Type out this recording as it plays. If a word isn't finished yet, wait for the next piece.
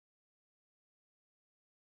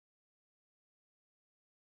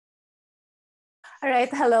All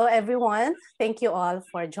right, hello everyone. Thank you all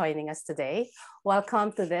for joining us today.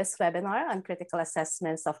 Welcome to this webinar on critical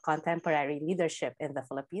assessments of contemporary leadership in the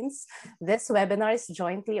Philippines. This webinar is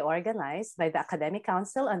jointly organized by the Academic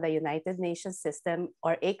Council on the United Nations System,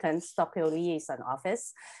 or ACUNS, Tokyo Liaison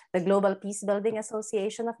Office, the Global Peacebuilding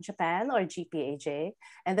Association of Japan, or GPAJ,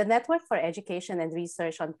 and the Network for Education and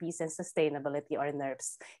Research on Peace and Sustainability, or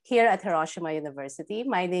NERPS, here at Hiroshima University.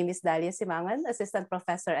 My name is Dalia Simangan, Assistant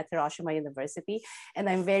Professor at Hiroshima University, and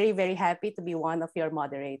I'm very, very happy to be one of your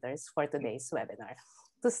moderators for today's webinar.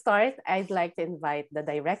 To start, I'd like to invite the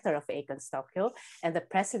Director of ACUNS Tokyo and the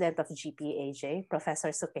President of GPAJ, Professor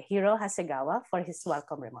Sukehiro Hasegawa, for his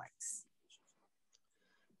welcome remarks.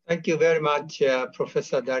 Thank you very much,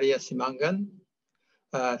 Professor Daria Simangan.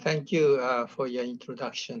 Thank you for your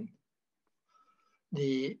introduction.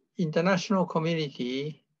 The international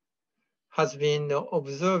community has been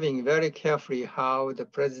observing very carefully how the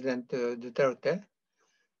President Duterte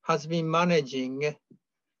has been managing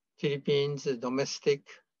Philippines' domestic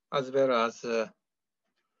as well as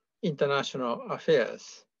international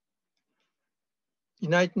affairs.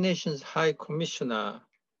 United Nations High Commissioner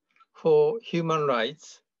for Human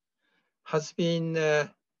Rights has been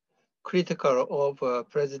critical of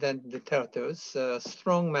President Duterte's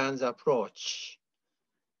strongman's approach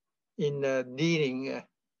in dealing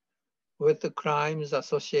with the crimes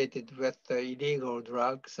associated with illegal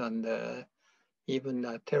drugs and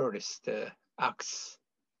even terrorist acts.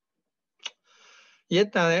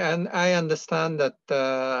 Yet I understand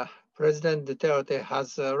that President Duterte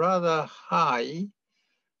has a rather high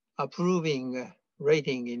approving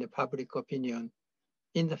rating in the public opinion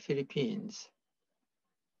in the Philippines.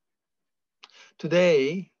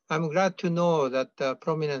 Today, I'm glad to know that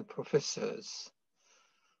prominent professors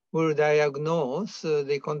will diagnose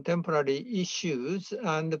the contemporary issues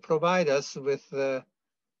and provide us with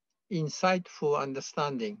insightful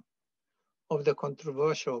understanding of the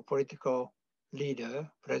controversial political leader,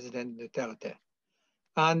 President Duterte,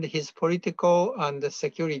 and his political and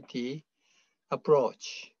security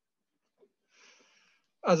approach.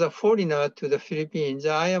 As a foreigner to the Philippines,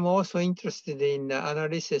 I am also interested in the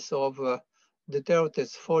analysis of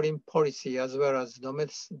Duterte's foreign policy as well as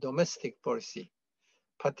domestic policy,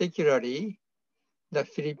 particularly the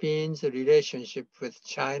Philippines' relationship with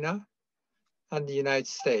China and the United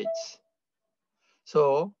States.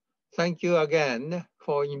 So thank you again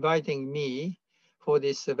for inviting me for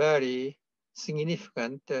this very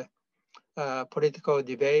significant political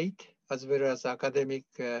debate as well as academic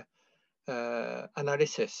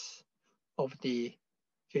analysis of the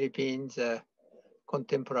Philippines'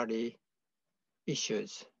 contemporary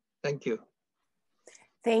issues. Thank you.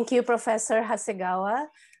 Thank you, Professor Hasegawa.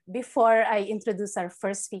 Before I introduce our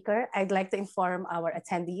first speaker, I'd like to inform our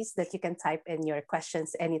attendees that you can type in your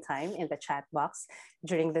questions anytime in the chat box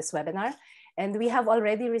during this webinar. And we have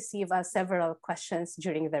already received several questions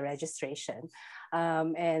during the registration.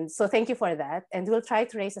 And so thank you for that. And we'll try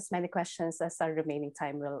to raise as many questions as our remaining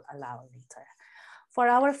time will allow later. For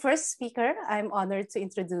our first speaker, I'm honored to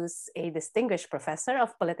introduce a distinguished professor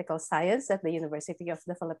of political science at the University of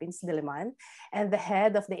the Philippines, Diliman, and the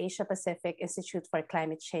head of the Asia Pacific Institute for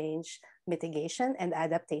Climate Change Mitigation and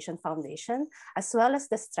Adaptation Foundation, as well as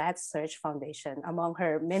the Strat Search Foundation, among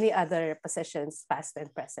her many other positions, past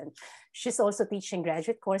and present. She's also teaching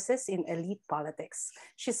graduate courses in elite politics.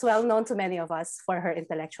 She's well known to many of us for her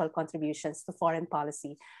intellectual contributions to foreign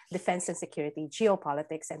policy, defense and security,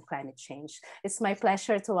 geopolitics, and climate change. It's my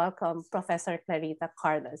pleasure to welcome Professor Clarita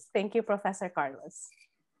Carlos. Thank you, Professor Carlos.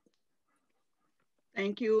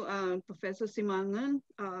 Thank you, Professor Simangan.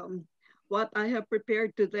 What I have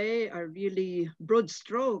prepared today are really broad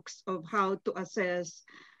strokes of how to assess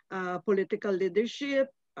political leadership,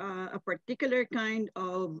 a particular kind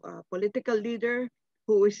of political leader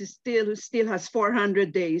who still has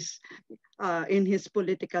 400 days in his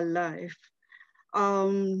political life.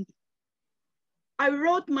 I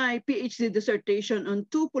wrote my PhD dissertation on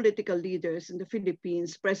two political leaders in the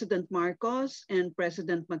Philippines, President Marcos and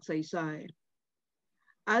President Magsaysay.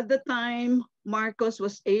 At the time, Marcos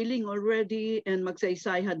was ailing already and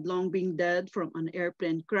Magsaysay had long been dead from an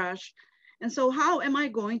airplane crash. And so how am I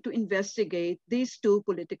going to investigate these two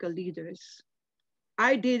political leaders?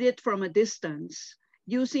 I did it from a distance,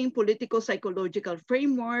 using political psychological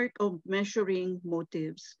framework of measuring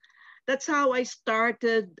motives. That's how I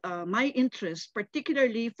started my interest,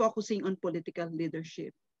 particularly focusing on political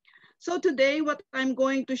leadership. So today, what I'm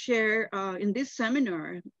going to share in this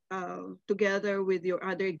seminar, together with your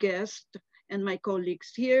other guests and my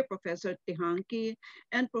colleagues here, Professor Tehanki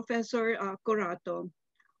and Professor Corato,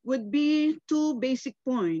 would be two basic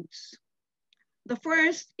points. The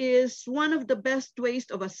first is one of the best ways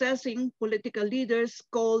of assessing political leaders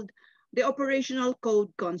called the operational code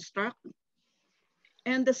construct.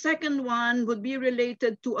 And the second one would be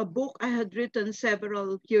related to a book I had written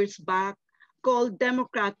several years back called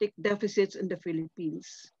Democratic Deficits in the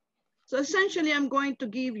Philippines. So essentially, I'm going to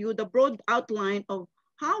give you the broad outline of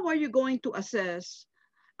how are you going to assess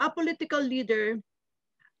a political leader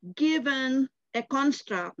given a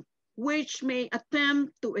construct which may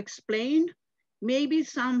attempt to explain, maybe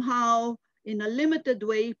somehow in a limited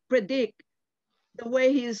way, predict the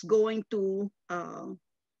way he's going to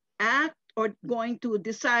act or going to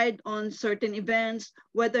decide on certain events,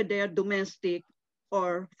 whether they are domestic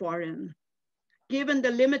or foreign. Given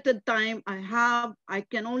the limited time I have, I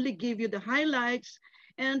can only give you the highlights.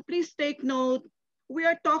 And please take note, we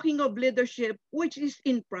are talking of leadership which is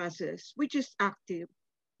in process, which is active.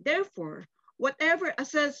 Therefore, whatever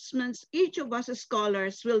assessments each of us as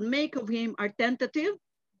scholars will make of him are tentative,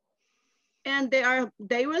 and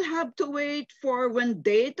they will have to wait for when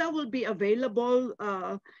data will be available,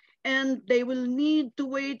 and they will need to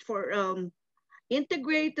wait for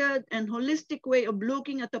integrated and holistic way of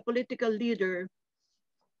looking at the political leader.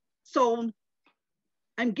 So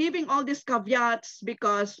I'm giving all these caveats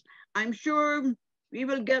because I'm sure we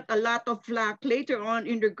will get a lot of flack later on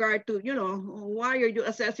in regard to, why are you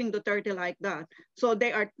assessing Duterte like that? So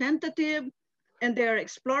they are tentative and they are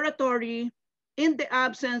exploratory in the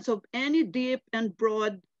absence of any deep and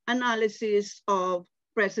broad analysis of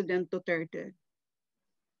President Duterte.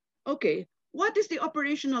 Okay, what is the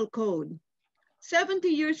operational code? 70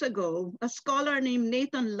 years ago, a scholar named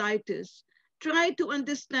Nathan Leitis tried to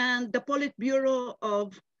understand the Politburo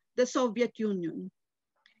of the Soviet Union.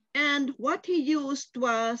 And what he used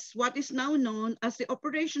was what is now known as the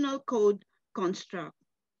operational code construct.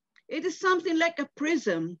 It is something like a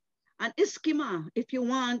prism, an schema, if you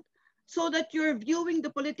want, so that you're viewing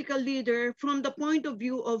the political leader from the point of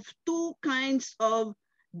view of two kinds of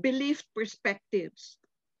belief perspectives.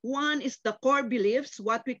 One is the core beliefs,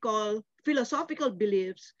 what we call philosophical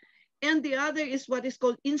beliefs, and the other is what is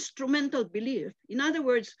called instrumental belief. In other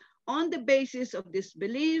words, on the basis of these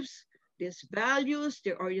beliefs, these values,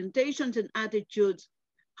 their orientations and attitudes,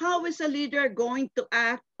 how is a leader going to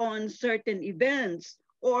act on certain events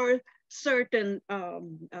or certain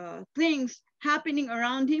things happening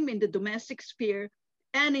around him in the domestic sphere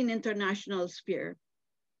and in international sphere?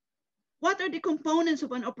 What are the components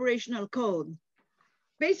of an operational code?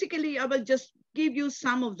 Basically, I will just give you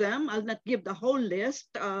some of them. I'll not give the whole list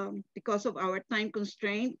because of our time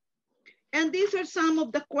constraint. And these are some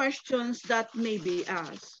of the questions that may be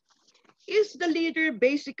asked. Is the leader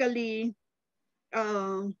basically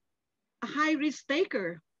a high-risk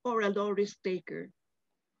taker or a low-risk taker?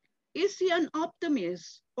 Is he an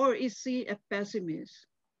optimist or is he a pessimist?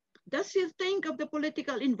 Does he think of the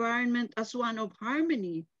political environment as one of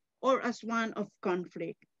harmony or as one of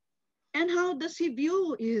conflict? And how does he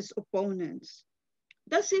view his opponents?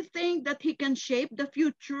 Does he think that he can shape the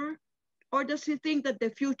future? Or does he think that the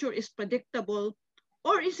future is predictable?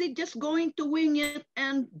 Or is he just going to wing it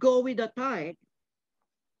and go with the tide?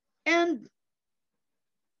 And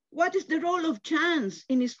what is the role of chance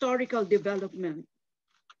in historical development?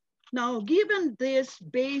 Now, given this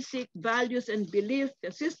basic values and belief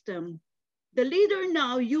system, the leader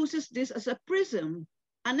now uses this as a prism,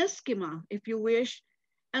 an schema, if you wish.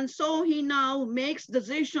 And so he now makes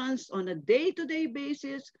decisions on a day-to-day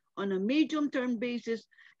basis, on a medium-term basis,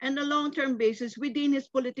 and a long-term basis within his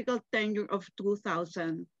political tenure of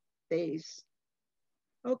 2,000 days.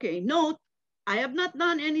 Okay, note, I have not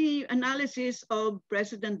done any analysis of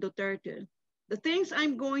President Duterte. The things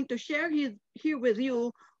I'm going to share here with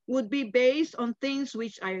you would be based on things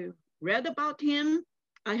which I read about him.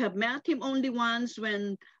 I have met him only once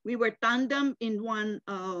when we were tandem in one,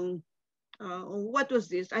 what was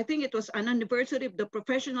this? I think it was an anniversary of the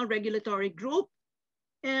Professional Regulatory Group.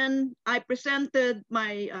 And I presented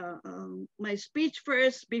my, my speech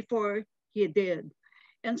first before he did.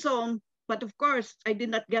 And so, but of course, I did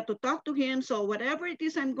not get to talk to him. So whatever it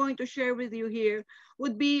is I'm going to share with you here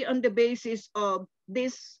would be on the basis of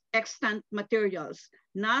these extant materials.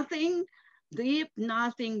 Nothing deep,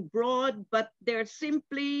 nothing broad, but they're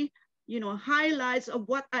simply, highlights of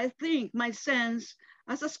what I think, my sense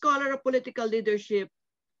as a scholar of political leadership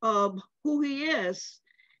of who he is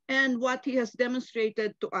and what he has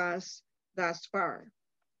demonstrated to us thus far.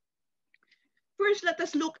 First, let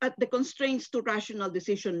us look at the constraints to rational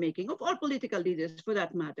decision-making of all political leaders, for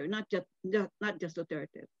that matter, not just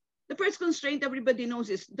Duterte. The first constraint everybody knows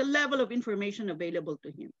is the level of information available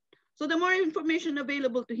to him. So the more information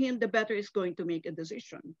available to him, the better he's going to make a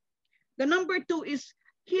decision. The number two is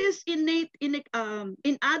his innate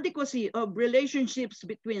inadequacy of relationships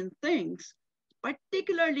between things,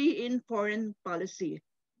 particularly in foreign policy.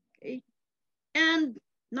 Okay? And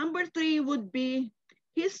number three would be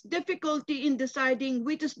his difficulty in deciding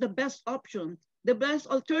which is the best option, the best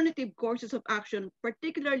alternative courses of action,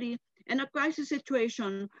 particularly in a crisis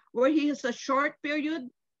situation where he has a short period,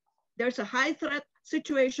 there's a high threat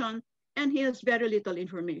situation, and he has very little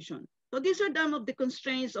information. So these are some of the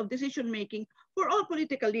constraints of decision-making for all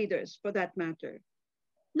political leaders, for that matter.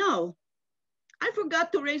 Now, I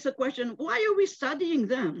forgot to raise a question, why are we studying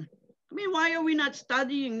them? I mean, why are we not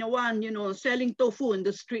studying the one, selling tofu in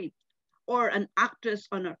the street, or an actress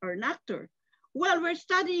or an actor? Well, we're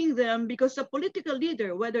studying them because a political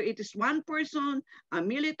leader, whether it is one person, a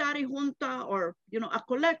military junta, or a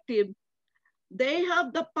collective, they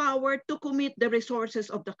have the power to commit the resources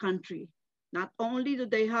of the country. Not only do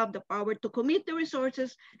they have the power to commit the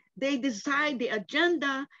resources, they decide the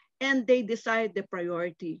agenda and they decide the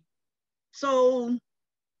priority. So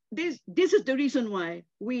this is the reason why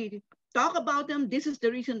we talk about them. This is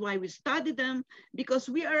the reason why we study them, because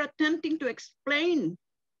we are attempting to explain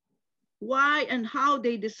why and how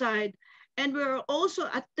they decide. And we're also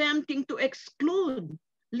attempting to exclude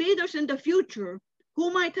leaders in the future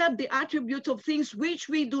who might have the attributes of things which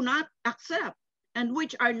we do not accept and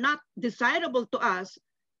which are not desirable to us.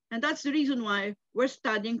 And that's the reason why we're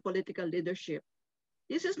studying political leadership.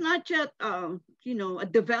 This is not yet, a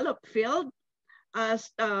developed field.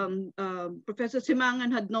 As Professor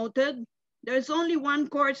Simangan had noted, there's only one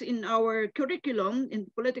course in our curriculum in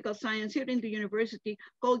political science here in the university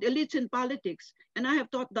called Elites in Politics. And I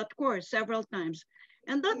have taught that course several times.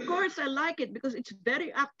 And that course, I like it because it's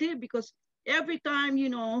very active, because every time,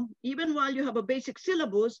 even while you have a basic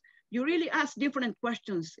syllabus, you really ask different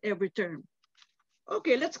questions every term.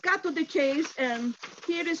 Okay, let's cut to the chase. And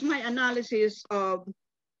here is my analysis of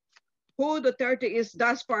who Duterte is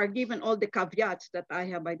thus far, given all the caveats that I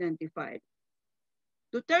have identified.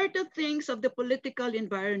 Duterte thinks of the political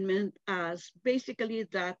environment as basically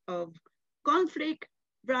that of conflict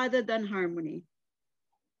rather than harmony.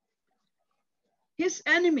 His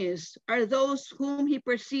enemies are those whom he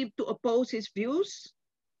perceived to oppose his views.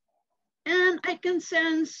 And I can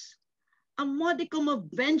sense a modicum of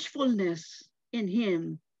vengefulness in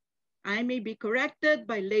him. I may be corrected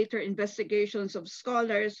by later investigations of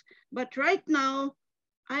scholars, but right now,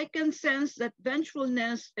 I can sense that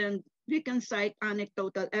vengefulness, and we can cite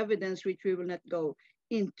anecdotal evidence, which we will not go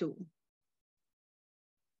into.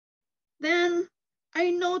 Then I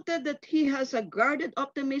noted that he has a guarded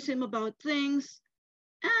optimism about things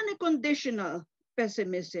and a conditional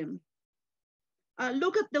pessimism.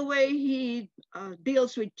 Look at the way he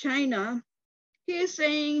deals with China. He is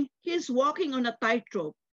saying he's walking on a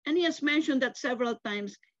tightrope, and he has mentioned that several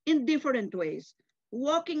times in different ways.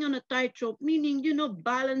 Walking on a tightrope, meaning,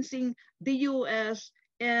 balancing the US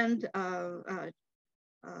and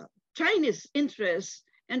Chinese interests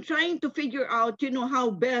and trying to figure out, how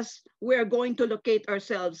best we're going to locate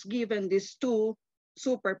ourselves given these two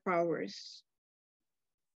superpowers.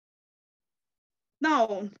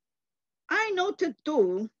 Now, I noted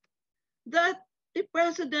too that the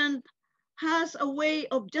president has a way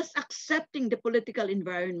of just accepting the political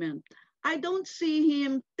environment. I don't see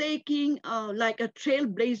him taking like a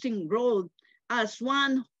trailblazing role as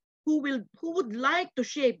one who would like to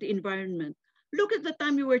shape the environment. Look at the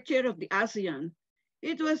time you were chair of the ASEAN.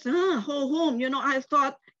 It was ho hum. I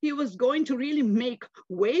thought he was going to really make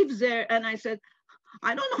waves there, and I said,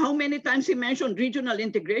 I don't know how many times he mentioned regional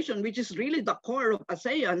integration, which is really the core of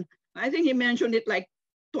ASEAN. I think he mentioned it like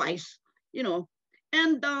twice,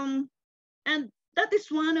 and that is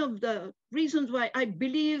one of the reasons why I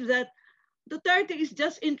believe that Duterte is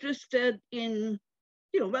just interested in,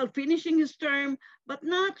 finishing his term, but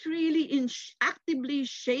not really in actively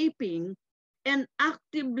shaping and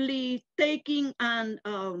actively taking a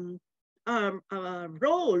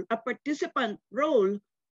role, a participant role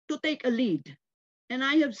to take a lead. And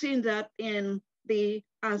I have seen that in the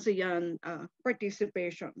ASEAN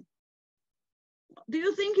participation. Do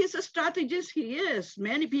you think he's a strategist? He is.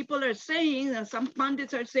 Many people are saying, some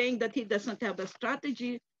pundits are saying that he doesn't have a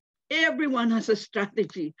strategy. Everyone has a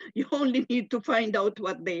strategy. You only need to find out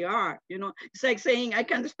what they are. It's like saying, I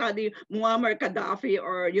can study Muammar Gaddafi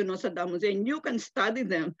or, Saddam Hussein. You can study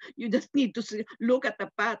them. You just need to look at the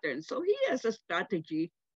pattern. So he has a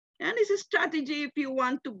strategy. And his strategy, if you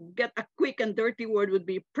want to get a quick and dirty word, would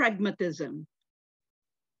be pragmatism.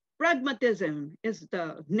 Pragmatism is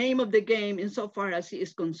the name of the game insofar as he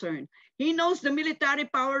is concerned. He knows the military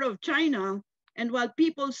power of China, And while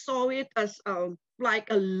people saw it as like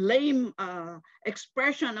a lame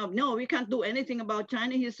expression of, no, we can't do anything about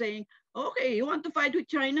China, he's saying, okay, you want to fight with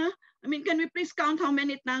China? I mean, can we please count how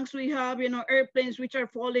many tanks we have, airplanes which are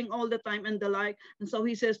falling all the time and the like? And so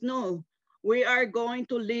he says, no, we are going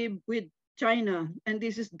to live with China. And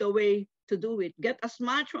this is the way to do it. Get as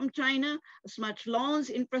much from China, as much loans,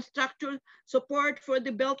 infrastructure, support for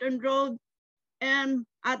the Belt and Road, and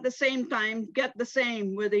at the same time, get the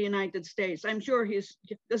same with the United States. I'm sure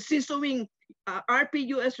the seesawing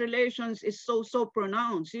RP-US relations is so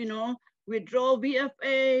pronounced, withdraw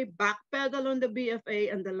BFA, backpedal on the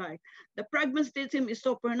BFA and the like. The pragmatism is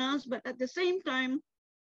so pronounced, but at the same time,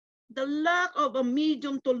 the lack of a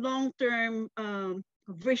medium to long-term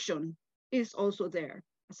vision is also there.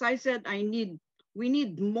 As I said, we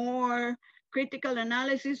need more critical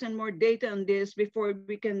analysis and more data on this before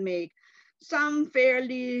we can make some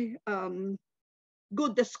fairly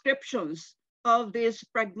good descriptions of this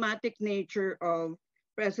pragmatic nature of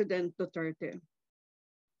President Duterte.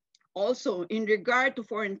 Also, in regard to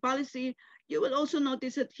foreign policy, you will also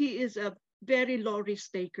notice that he is a very low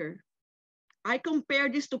risk taker. I compare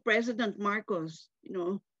this to President Marcos.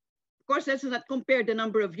 Of course, let's not compare the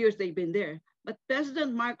number of years they've been there, but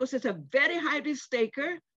President Marcos is a very high risk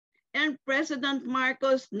taker, and President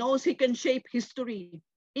Marcos knows he can shape history.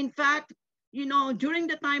 In fact, during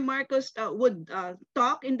the time Marcos would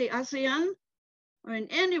talk in the ASEAN or in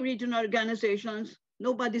any regional organizations,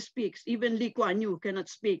 nobody speaks. Even Lee Kuan Yew cannot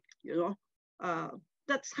speak,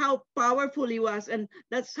 That's how powerful he was, and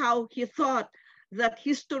that's how he thought that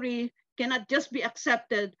history cannot just be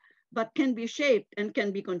accepted, but can be shaped and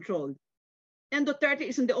can be controlled. And Duterte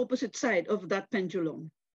is on the opposite side of that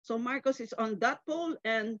pendulum. So Marcos is on that pole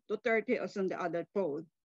and Duterte is on the other pole.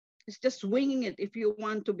 It's just swinging it if you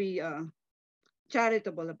want to be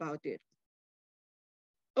charitable about it.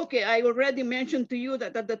 Okay, I already mentioned to you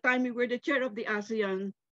that at the time we were the chair of the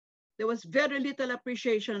ASEAN, there was very little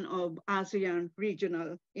appreciation of ASEAN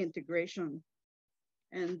regional integration.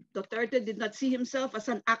 And Duterte did not see himself as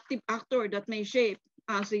an active actor that may shape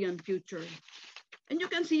ASEAN future. And you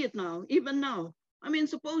can see it now, even now. I mean,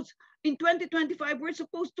 suppose in 2025, we're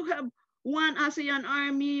supposed to have one ASEAN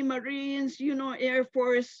Army, Marines, Air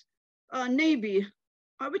Force, Navy.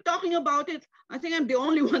 Are we talking about it? I think I'm the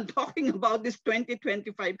only one talking about this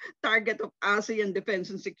 2025 target of ASEAN Defense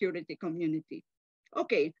and Security Community.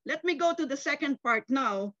 Okay, let me go to the second part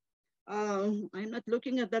now. I'm not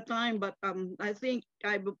looking at the time, but I think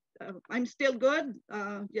I'm still good.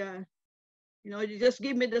 Yeah, you just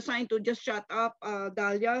give me the sign to just shut up,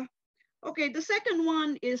 Dalia. Okay, the second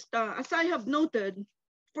one is, as I have noted,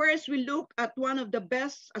 first we look at one of the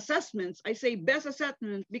best assessments. I say best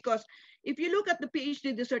assessment because if you look at the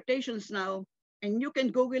PhD dissertations now, and you can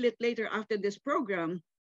Google it later after this program,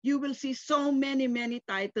 you will see so many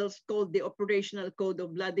titles called the Operational Code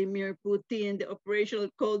of Vladimir Putin, the Operational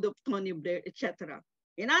Code of Tony Blair, etc.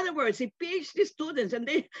 In other words, the PhD students, and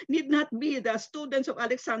they need not be the students of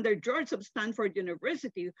Alexander George of Stanford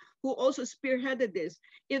University, who also spearheaded this.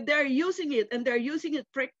 If they're using it, and they're using it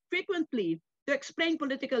frequently to explain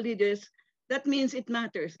political leaders, that means it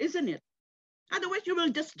matters, isn't it? Otherwise, you will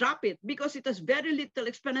just drop it because it has very little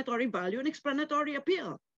explanatory value and explanatory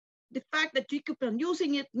appeal. The fact that you keep on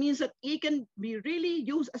using it means that it can be really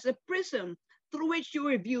used as a prism through which you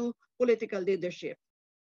review political leadership.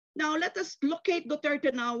 Now, let us locate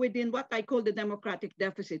Duterte now within what I call the democratic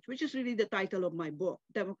deficit, which is really the title of my book,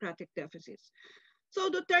 Democratic Deficits. So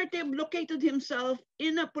Duterte located himself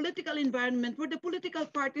in a political environment where the political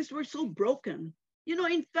parties were so broken.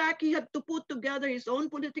 In fact, he had to put together his own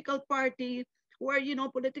political party where,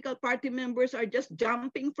 political party members are just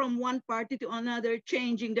jumping from one party to another,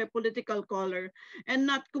 changing their political color and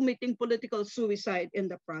not committing political suicide in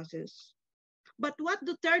the process. But what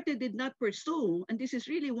Duterte did not pursue, and this is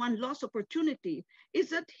really one lost opportunity, is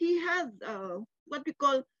that he had what we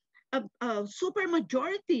call a super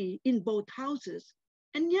majority in both houses.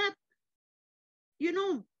 And yet,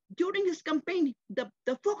 during his campaign, the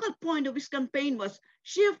focal point of his campaign was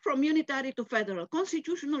shift from unitary to federal,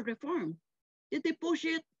 constitutional reform. Did they push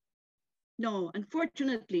it? No,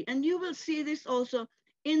 unfortunately. And you will see this also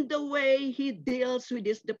in the way he deals with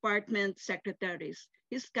his department secretaries,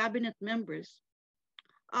 his cabinet members.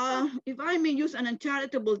 If I may use an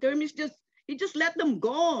uncharitable term, he just let them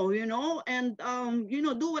go, and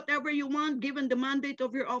do whatever you want given the mandate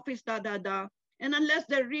of your office, And unless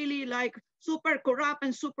they're really like super corrupt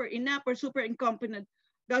and super inept or super incompetent,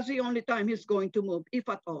 that's the only time he's going to move, if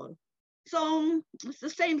at all. So it's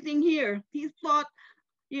the same thing here. He thought,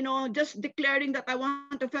 just declaring that I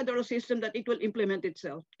want a federal system, that it will implement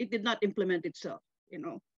itself. It did not implement itself,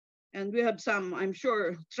 And we have some, I'm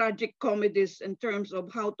sure, tragic comedies in terms of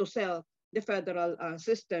how to sell the federal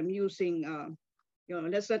system using,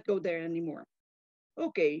 let's not go there anymore.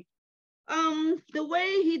 Okay. The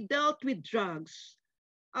way he dealt with drugs,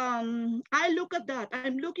 I look at that.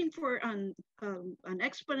 I'm looking for an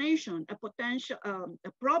explanation, a potential,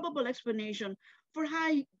 a probable explanation for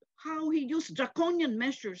how he used draconian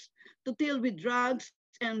measures to deal with drugs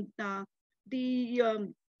and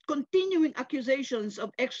the continuing accusations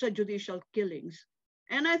of extrajudicial killings.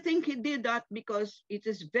 And I think he did that because it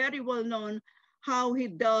is very well known how he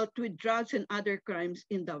dealt with drugs and other crimes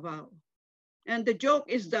in Davao. And the joke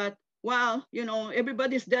is that, well,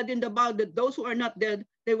 everybody's dead in Davao, that those who are not dead,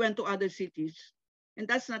 they went to other cities. And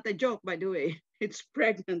that's not a joke, by the way. It's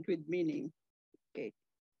pregnant with meaning. Okay.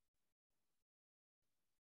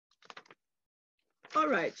 All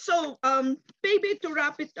right, so maybe to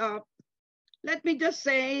wrap it up, let me just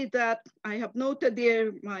say that I have noted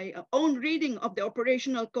here my own reading of the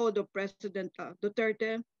operational code of President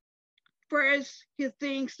Duterte. First, he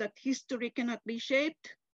thinks that history cannot be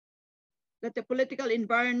shaped, that the political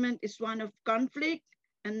environment is one of conflict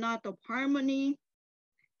and not of harmony,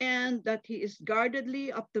 and that he is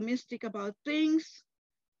guardedly optimistic about things,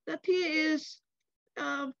 that he is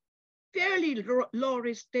a fairly low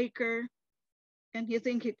risk taker, and he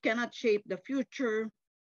thinks it cannot shape the future.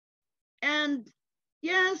 And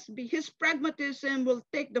yes, his pragmatism will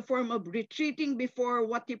take the form of retreating before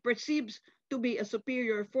what he perceives to be a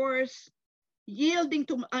superior force, yielding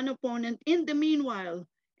to an opponent in the meanwhile,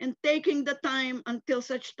 and taking the time until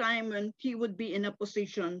such time when he would be in a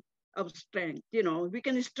position of strength. We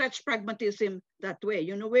can stretch pragmatism that way.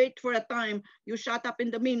 Wait for a time, you shut up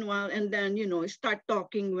in the meanwhile, and then, start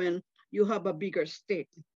talking when you have a bigger stake.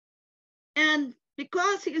 And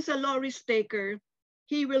because he is a low risk taker,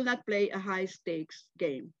 he will not play a high stakes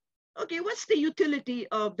game. Okay, what's the utility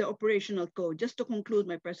of the operational code? Just to conclude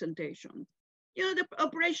my presentation. The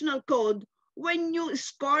operational code, when you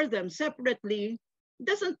score them separately,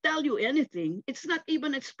 doesn't tell you anything. It's not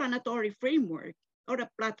even an explanatory framework or a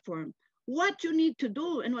platform. What you need to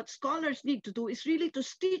do and what scholars need to do is really to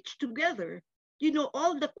stitch together,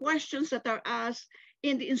 all the questions that are asked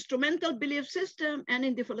in the instrumental belief system and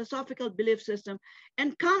in the philosophical belief system,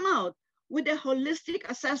 and come out with a holistic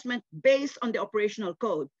assessment based on the operational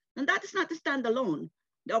code. And that is not a standalone.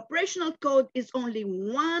 The operational code is only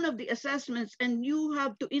one of the assessments, and you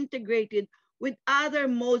have to integrate it with other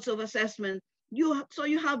modes of assessment. So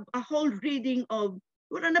you have a whole reading of,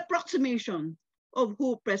 or an approximation of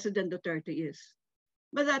who President Duterte is.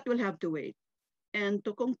 But that will have to wait. And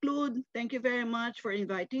to conclude, thank you very much for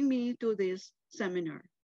inviting me to this seminar.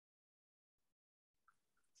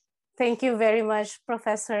 Thank you very much,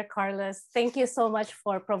 Professor Carlos. Thank you so much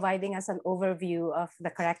for providing us an overview of the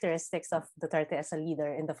characteristics of Duterte as a leader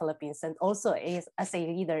in the Philippines and also as a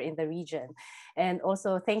leader in the region. And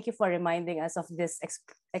also thank you for reminding us of this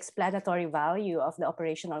explanatory value of the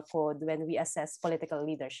operational code when we assess political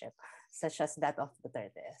leadership, such as that of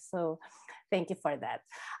Duterte. So thank you for that.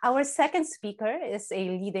 Our second speaker is a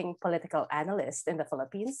leading political analyst in the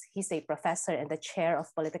Philippines. He's a professor and the chair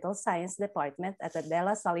of Political Science Department at the De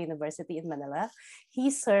La Salle University in Manila.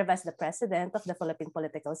 He served as the president of the Philippine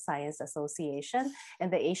Political Science Association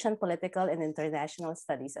and the Asian Political and International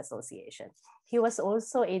Studies Association. He was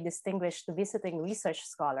also a distinguished visiting research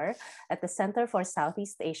scholar at the Center for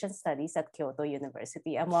Southeast Asian Studies at Kyoto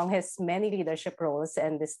University, among his many leadership roles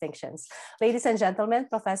and distinctions. Ladies and gentlemen,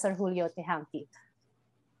 Professor Julio Tehanqui.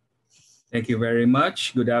 Thank you very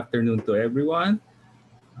much. Good afternoon to everyone.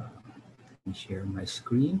 Let me share my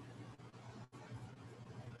screen.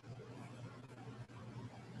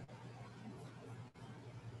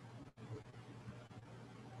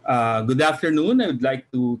 Good afternoon. I would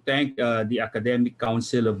like to thank the Academic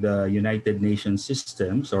Council of the United Nations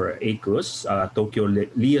Systems, or ACUNS, Tokyo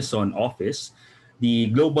Liaison Office, the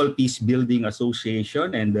Global Peacebuilding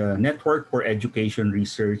Association, and the Network for Education,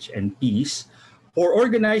 Research, and Peace for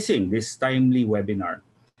organizing this timely webinar.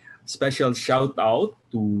 Special shout out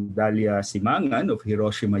to Dalia Simangan of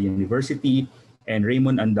Hiroshima University and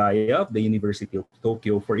Raymond Andaya of the University of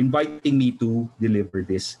Tokyo for inviting me to deliver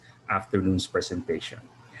this afternoon's presentation.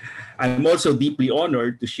 I'm also deeply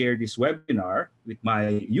honored to share this webinar with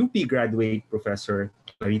my UP graduate, Professor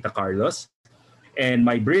Clarita Carlos, and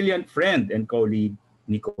my brilliant friend and colleague,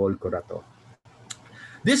 Nicole Corato.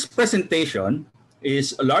 This presentation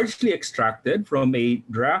is largely extracted from a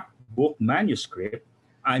draft book manuscript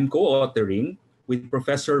I'm co-authoring with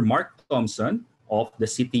Professor Mark Thompson of the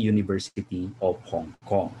City University of Hong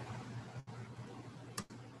Kong.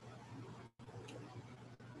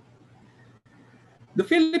 The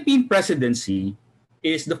Philippine presidency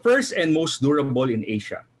is the first and most durable in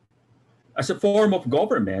Asia. As a form of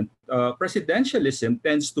government, presidentialism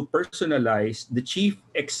tends to personalize the chief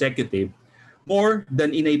executive more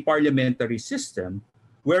than in a parliamentary system,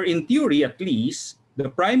 where in theory at least, the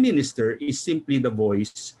prime minister is simply the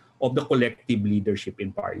voice of the collective leadership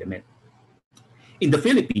in parliament. In the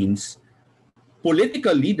Philippines,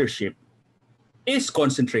 political leadership is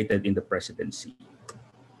concentrated in the presidency.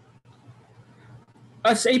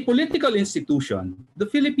 As a political institution, the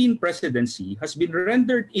Philippine presidency has been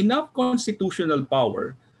rendered enough constitutional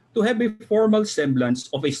power to have a formal semblance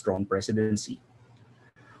of a strong presidency.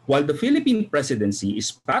 While the Philippine presidency is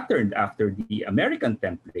patterned after the American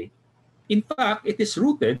template, in fact, it is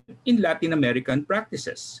rooted in Latin American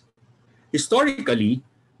practices. Historically,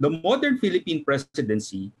 the modern Philippine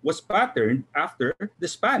presidency was patterned after the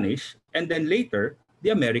Spanish and then later the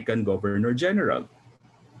American Governor General.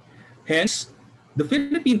 Hence, the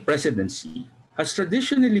Philippine presidency has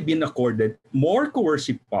traditionally been accorded more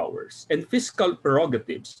coercive powers and fiscal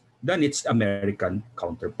prerogatives than its American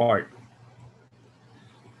counterpart.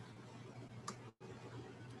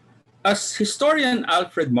 As historian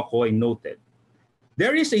Alfred McCoy noted,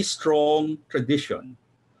 there is a strong tradition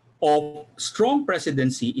of strong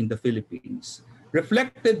presidency in the Philippines,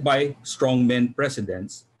 reflected by strongmen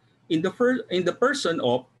presidents in the person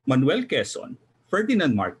of Manuel Quezon,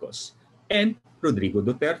 Ferdinand Marcos, and Rodrigo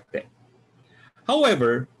Duterte.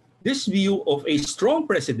 However, this view of a strong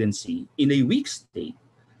presidency in a weak state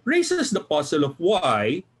raises the puzzle of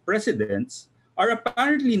why presidents are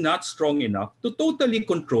apparently not strong enough to totally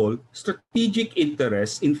control strategic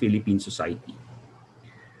interests in Philippine society.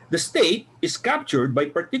 The state is captured by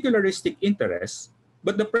particularistic interests,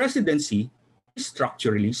 but the presidency is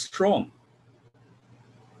structurally strong.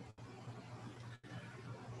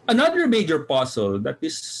 Another major puzzle that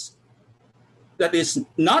is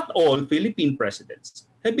not all Philippine presidents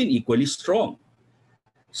have been equally strong.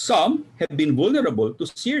 Some have been vulnerable to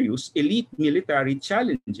serious elite military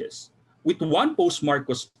challenges, with one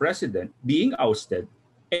post-Marcos president being ousted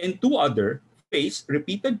and two others faced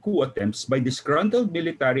repeated coup attempts by disgruntled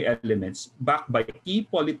military elements backed by key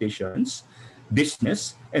politicians,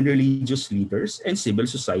 business and religious leaders, and civil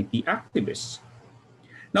society activists.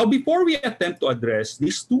 Now, before we attempt to address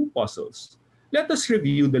these two puzzles, let us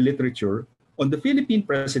review the literature on the Philippine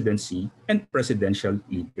presidency and presidential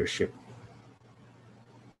leadership.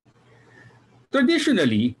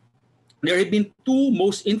 Traditionally, there have been two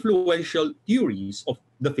most influential theories of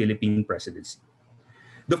the Philippine presidency.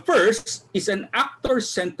 The first is an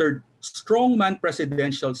actor-centered strongman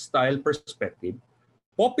presidential style perspective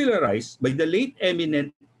popularized by the late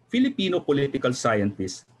eminent Filipino political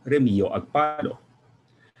scientist Remio Agpalo.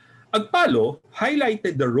 Agpalo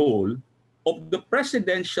highlighted the role of the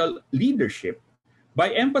presidential leadership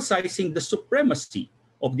by emphasizing the supremacy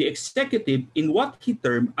of the executive in what he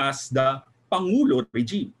termed as the Pangulo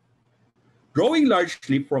regime. Drawing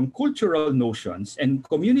largely from cultural notions and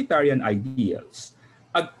communitarian ideals,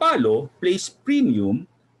 Agpalo placed premium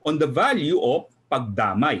on the value of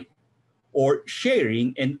pagdamay, or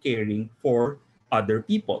sharing and caring for other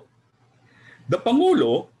people. The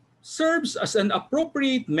Pangulo serves as an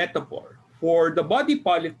appropriate metaphor for the body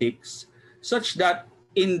politics, such that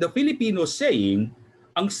in the Filipino saying,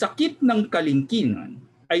 ang sakit ng kalingkingan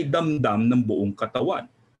ay damdam ng buong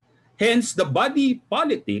katawan. Hence, the body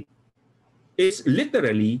politic is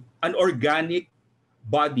literally an organic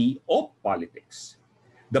body of politics.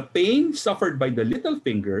 The pain suffered by the little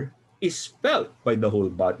finger is felt by the whole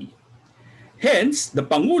body. Hence, the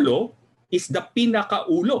Pangulo is the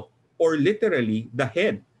pinakaulo, or literally the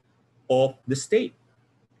head of the state.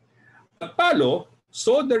 Agpalo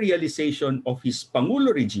saw the realization of his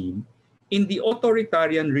Pangulo regime in the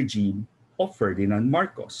authoritarian regime of Ferdinand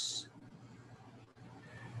Marcos.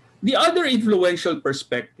 The other influential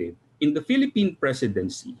perspective in the Philippine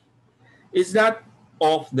presidency is that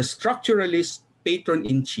of the structuralist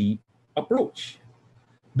patron-in-chief approach.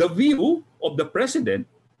 The view of the president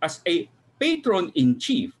as a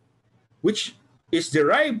patron-in-chief, which is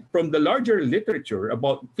derived from the larger literature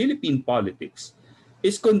about Philippine politics,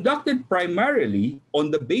 is conducted primarily on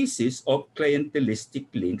the basis of clientelistic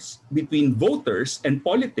links between voters and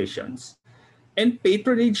politicians and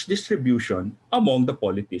patronage distribution among the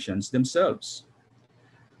politicians themselves.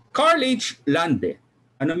 Carl H. Lande,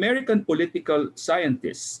 an American political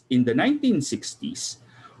scientist in the 1960s,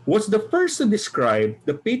 was the first to describe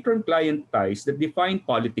the patron-client ties that define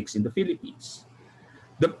politics in the Philippines.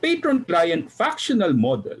 The patron-client factional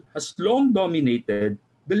model has long dominated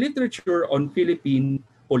the literature on Philippine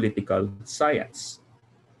political science.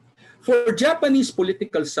 For Japanese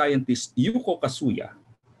political scientist Yuko Kasuya,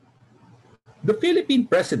 The Philippine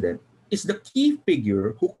president is the key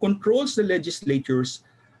figure who controls the legislature's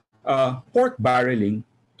pork barreling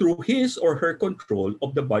through his or her control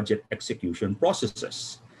of the budget execution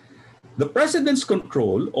processes. The president's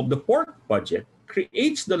control of the pork budget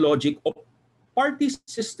creates the logic of party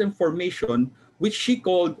system formation, which she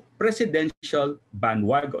called presidential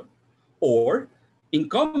bandwagon, or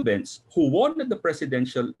incumbents who won the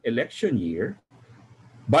presidential election year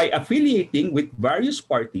by affiliating with various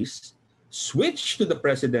parties switch to the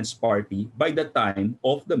president's party by the time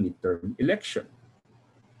of the midterm election.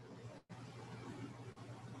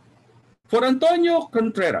 For Antonio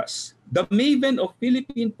Contreras, the maven of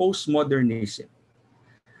Philippine postmodernism,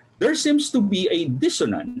 there seems to be a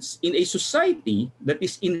dissonance in a society that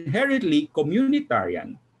is inherently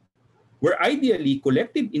communitarian, where ideally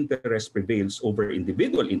collective interest prevails over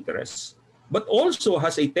individual interests, but also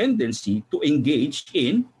has a tendency to engage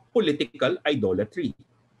in political idolatry.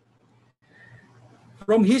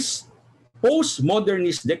 From his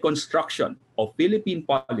postmodernist deconstruction of Philippine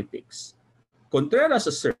politics, Contreras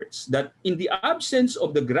asserts that in the absence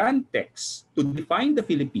of the grand text to define the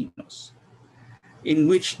Filipinos, in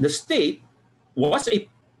which the state was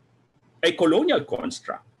a colonial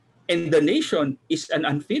construct and the nation is an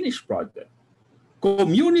unfinished product,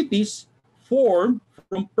 communities form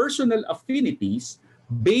from personal affinities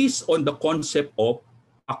based on the concept of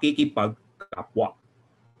pakikipagkapwa.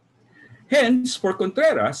 Hence, for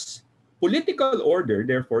Contreras, political order,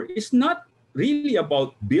 therefore, is not really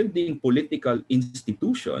about building political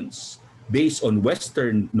institutions based on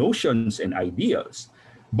Western notions and ideals,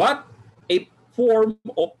 but a form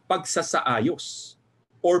of pagsasaayos,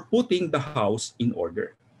 or putting the house in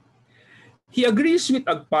order. He agrees with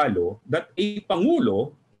Agpalo that a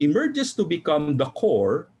Pangulo emerges to become the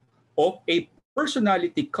core of a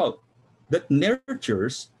personality cult that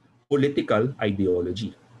nurtures political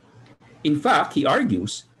ideology. In fact, he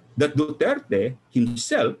argues that Duterte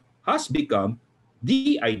himself has become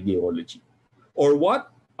the ideology, or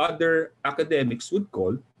what other academics would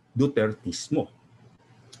call Dutertismo.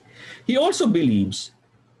 He also believes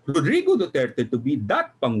Rodrigo Duterte to be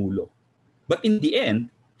that Pangulo, but in the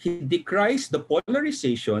end, he decries the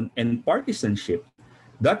polarization and partisanship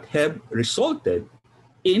that have resulted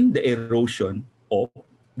in the erosion of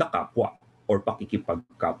the kapwa or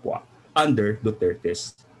pakikipagkapwa under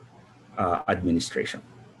Duterte's administration.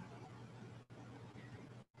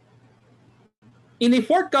 In a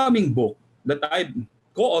forthcoming book that I've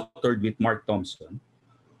co-authored with Mark Thompson,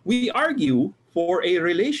 we argue for a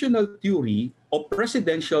relational theory of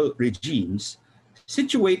presidential regimes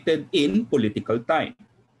situated in political time,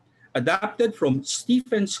 adapted from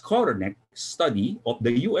Stephen Skowronek's study of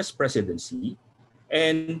the US presidency,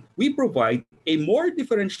 and we provide a more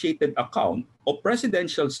differentiated account of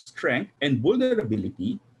presidential strength and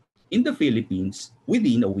vulnerability in the Philippines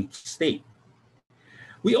within a weak state.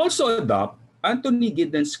 We also adopt Anthony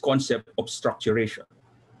Giddens' concept of structuration,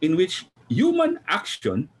 in which human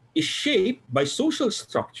action is shaped by social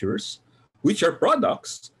structures which are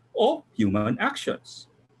products of human actions.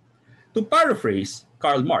 To paraphrase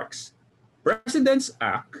Karl Marx, presidents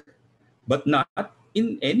act, but not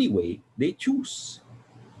in any way they choose.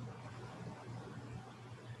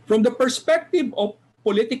 From the perspective of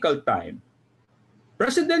political time,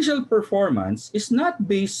 presidential performance is not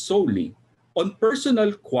based solely on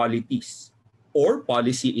personal qualities or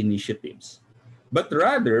policy initiatives, but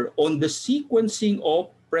rather on the sequencing of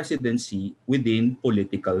presidency within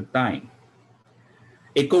political time.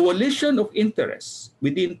 A coalition of interests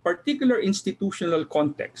within particular institutional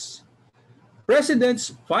contexts.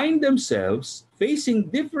 Presidents find themselves facing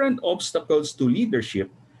different obstacles to leadership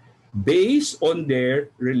based on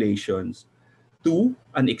their relations to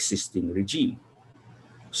an existing regime.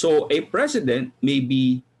 So a president may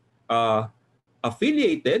be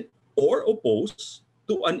affiliated or opposed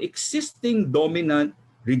to an existing dominant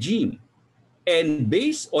regime. And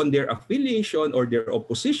based on their affiliation or their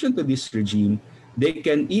opposition to this regime, they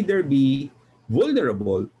can either be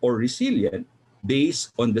vulnerable or resilient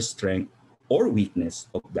based on the strength or weakness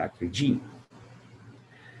of that regime.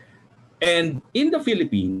 And in the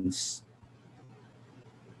Philippines,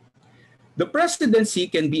 the presidency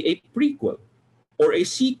can be a prequel or a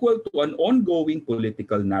sequel to an ongoing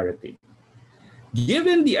political narrative.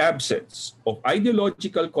 Given the absence of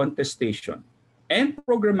ideological contestation and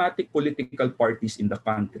programmatic political parties in the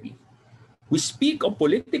country, we speak of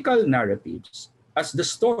political narratives as the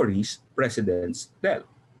stories presidents tell.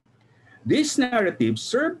 These narratives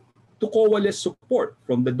serve to coalesce support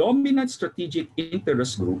from the dominant strategic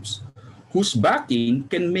interest groups whose backing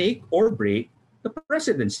can make or break the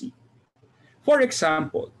presidency. For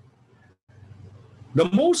example,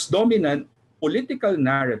 the most dominant political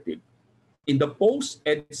narrative in the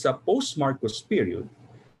post-EDSA, post-Marcos period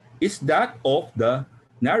is that of the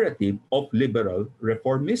narrative of liberal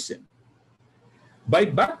reformism. By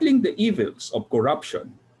battling the evils of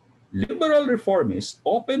corruption, liberal reformists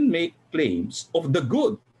often make claims of the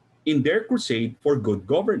good in their crusade for good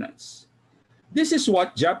governance. This is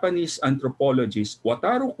what Japanese anthropologist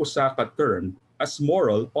Wataru Kosaka termed as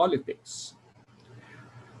moral politics.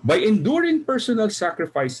 By enduring personal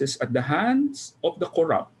sacrifices at the hands of the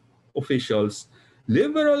corrupt officials,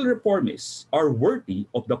 liberal reformists are worthy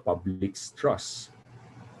of the public's trust.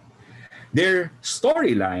 Their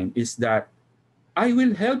storyline is that I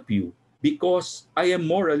will help you because I am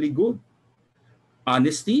morally good.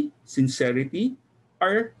 Honesty, sincerity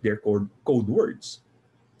are their code words.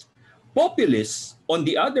 Populists, on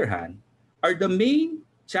the other hand, are the main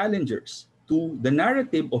challengers to the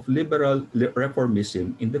narrative of liberal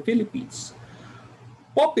reformism in the Philippines.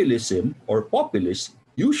 Populism or populists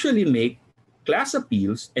usually make class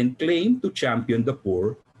appeals and claim to champion the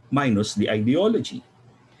poor minus the ideology.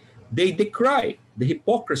 They decry the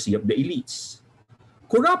hypocrisy of the elites.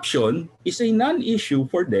 Corruption is a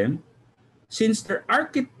non-issue for them since their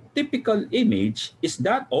archetypical image is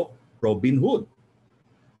that of Robin Hood.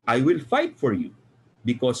 I will fight for you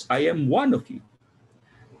because I am one of you.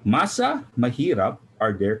 Masa, mahirap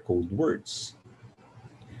are their code words.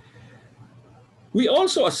 We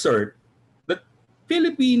also assert that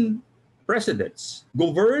Philippine presidents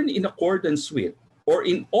govern in accordance with or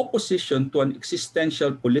in opposition to an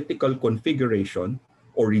existential political configuration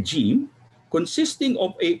or regime consisting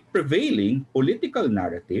of a prevailing political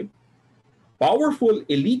narrative, powerful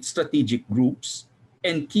elite strategic groups,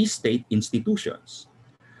 and key state institutions.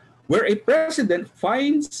 Where a president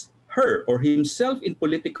finds her or himself in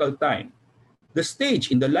political time, the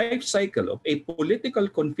stage in the life cycle of a political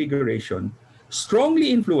configuration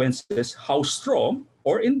strongly influences how strong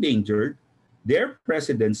or endangered their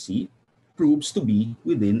presidency proves to be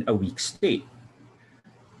within a weak state.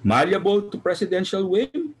 Malleable to presidential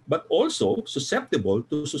whim, but also susceptible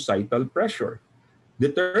to societal pressure,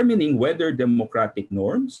 determining whether democratic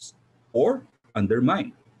norms or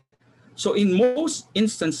undermined. So in most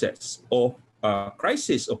instances of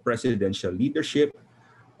crisis of presidential leadership,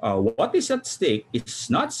 what is at stake is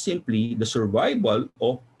not simply the survival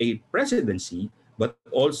of a presidency, but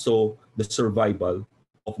also the survival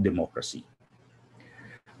of democracy.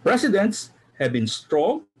 Presidents have been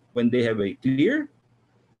strong when they have a clear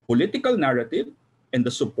political narrative and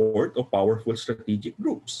the support of powerful strategic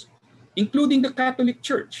groups, including the Catholic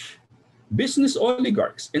Church, business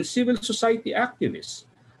oligarchs, and civil society activists,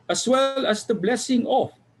 as well as the blessing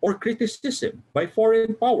of or criticism by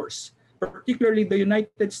foreign powers, particularly the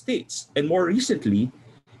United States, and more recently,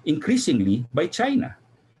 increasingly by China,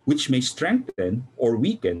 which may strengthen or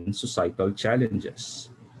weaken societal challenges.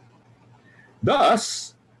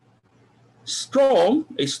 Thus,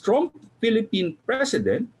 a strong Philippine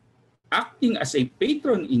president acting as a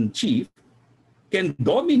patron-in-chief can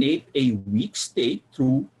dominate a weak state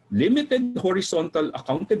through limited horizontal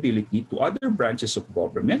accountability to other branches of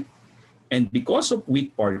government, and because of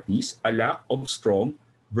weak parties, a lack of strong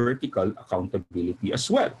vertical accountability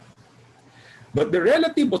as well. But the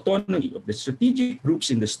relative autonomy of the strategic groups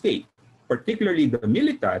in the state, particularly the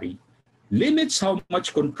military, limits how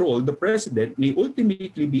much control the president may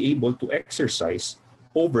ultimately be able to exercise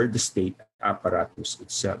over the state apparatus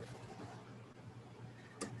itself.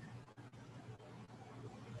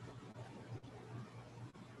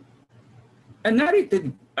 A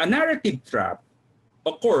narrative trap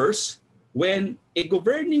occurs when a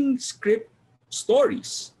governing script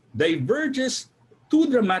stories diverges too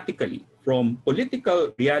dramatically from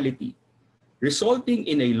political reality, resulting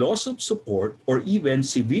in a loss of support or even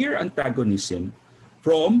severe antagonism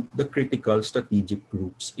from the critical strategic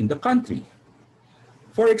groups in the country.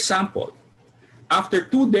 For example, after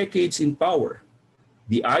 2 decades in power,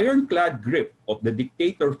 the ironclad grip of the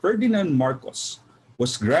dictator Ferdinand Marcos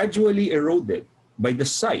was gradually eroded by the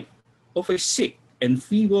sight of a sick and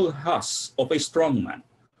feeble husk of a strongman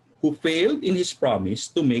who failed in his promise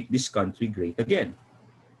to make this country great again,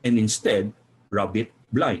 and instead rub it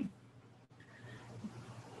blind.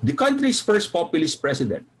 The country's first populist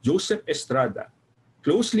president, Joseph Estrada,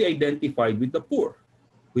 closely identified with the poor,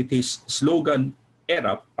 with his slogan,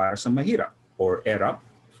 "Erap para sa mahirap," or "Erap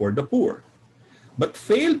for the poor," but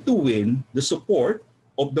failed to win the support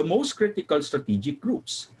of the most critical strategic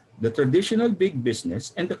groups, the traditional big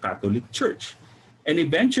business and the Catholic Church, and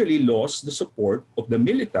eventually lost the support of the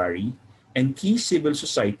military and key civil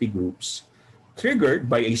society groups, triggered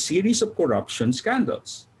by a series of corruption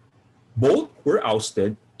scandals. Both were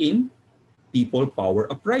ousted in people power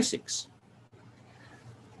uprisings.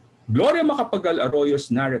 Gloria Macapagal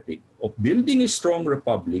Arroyo's narrative of building a strong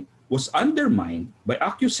republic was undermined by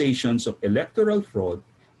accusations of electoral fraud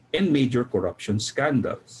and major corruption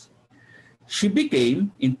scandals. She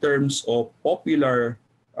became, in terms of popular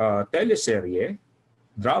teleserye,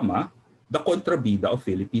 drama, the kontrabida of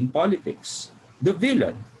Philippine politics, the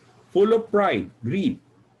villain, full of pride, greed.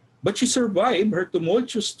 But she survived her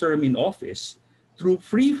tumultuous term in office through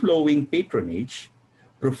free-flowing patronage,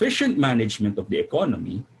 proficient management of the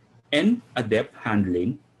economy, and adept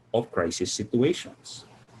handling of crisis situations.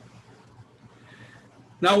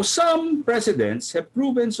 Now, some presidents have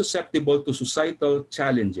proven susceptible to societal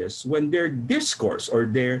challenges when their discourse or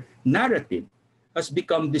their narrative has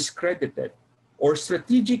become discredited, or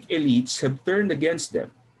strategic elites have turned against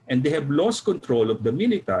them, and they have lost control of the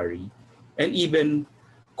military, and even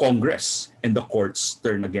Congress and the courts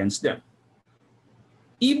turn against them.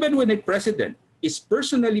 Even when a president is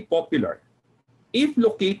personally popular, if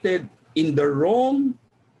located in the wrong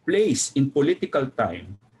place in political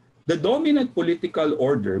time, the dominant political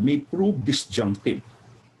order may prove disjunctive,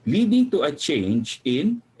 leading to a change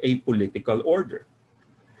in a political order.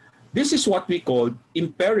 This is what we call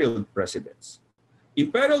imperiled presidents.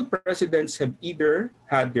 Imperiled presidents have either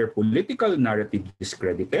had their political narrative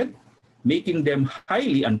discredited, making them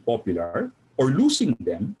highly unpopular, or losing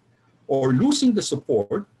them, or losing the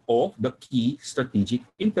support of the key strategic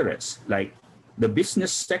interests, like the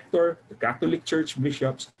business sector, the Catholic Church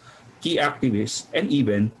bishops, key activists, and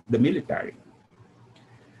even the military.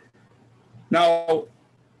 Now,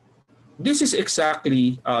 this is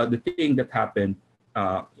exactly the thing that happened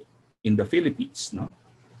in the Philippines. No?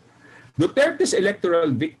 Duterte's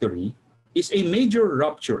electoral victory is a major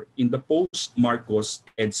rupture in the post-Marcos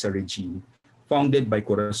EDSA regime founded by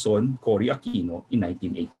Corazon Cory Aquino in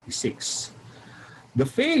 1986. The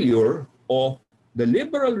failure of the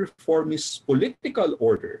liberal reformist political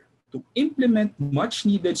order to implement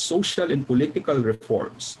much-needed social and political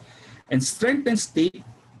reforms and strengthen state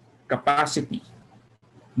capacity,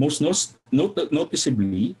 most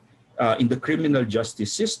noticeably in the criminal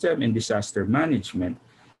justice system and disaster management,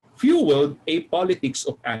 fueled a politics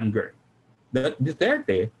of anger that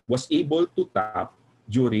Duterte was able to tap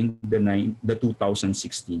during the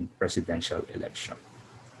 2016 presidential election.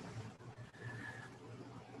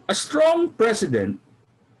 A strong president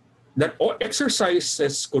that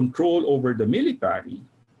exercises control over the military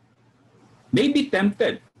may be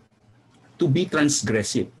tempted to be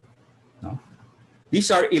transgressive. No?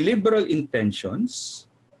 These are illiberal intentions,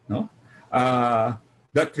 no?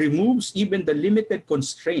 That removes even the limited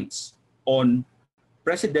constraints on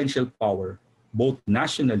presidential power, both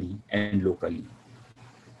nationally and locally.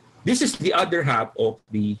 This is the other half of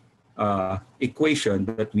the equation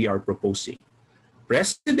that we are proposing.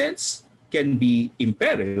 Presidents can be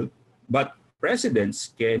imperiled, but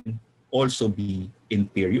presidents can also be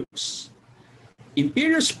imperious.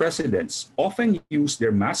 Imperious presidents often use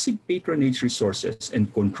their massive patronage resources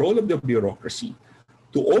and control of the bureaucracy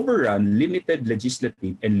to overrun limited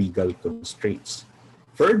legislative and legal constraints,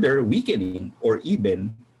 further weakening or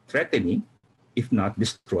even threatening, if not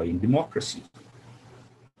destroying, democracy.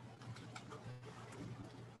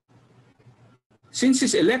 Since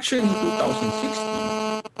his election in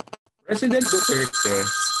 2016, President Duterte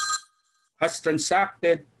has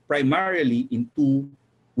transacted primarily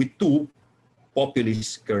with two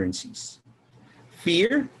populist currencies: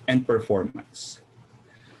 fear and performance.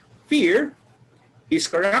 Fear is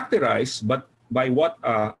characterized by what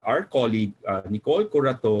our colleague Nicole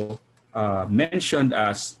Curato mentioned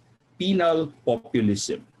as penal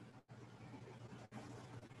populism,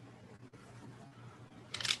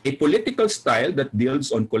 a political style that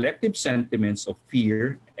builds on collective sentiments of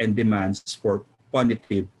fear and demands for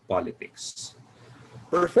punitive politics.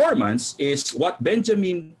 Performance is what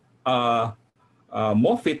Benjamin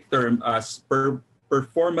Moffitt termed as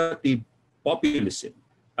performative populism,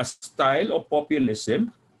 a style of populism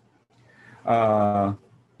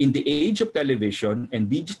in the age of television and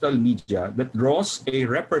digital media that draws a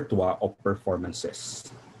repertoire of performances.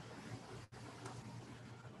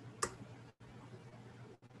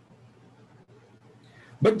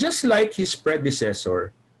 But just like his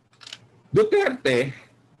predecessor, Duterte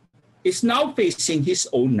is now facing his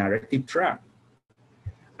own narrative trap.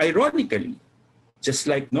 Ironically, just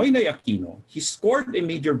like Noynoy Aquino, he scored a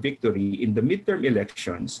major victory in the midterm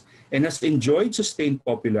elections and has enjoyed sustained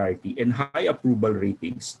popularity and high approval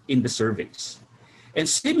ratings in the surveys. And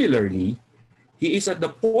similarly, he is at the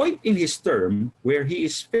point in his term where he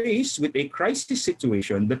is faced with a crisis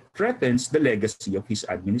situation that threatens the legacy of his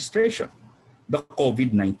administration, the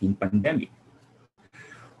COVID-19 pandemic.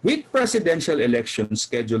 With presidential elections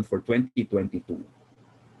scheduled for 2022,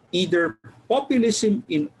 Either populism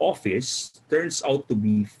in office turns out to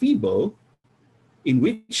be feeble, in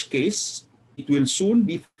which case it will soon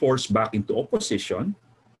be forced back into opposition,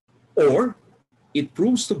 or it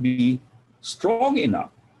proves to be strong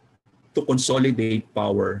enough to consolidate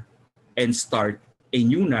power and start a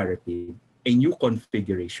new narrative, a new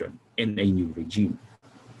configuration, and a new regime.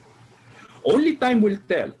 Only time will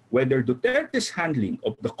tell whether Duterte's handling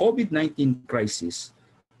of the COVID-19 crisis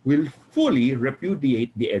will fully repudiate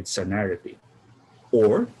the EDSA narrative,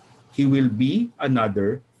 or he will be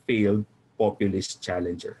another failed populist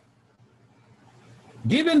challenger.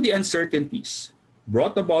 Given the uncertainties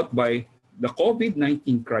brought about by the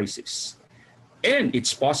COVID-19 crisis and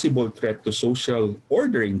its possible threat to social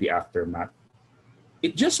order in the aftermath,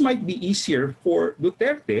 it just might be easier for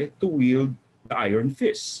Duterte to wield the iron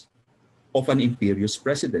fist of an imperious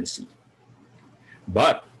presidency.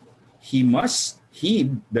 But he must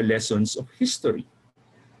heed the lessons of history.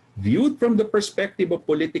 Viewed from the perspective of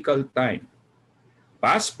political time,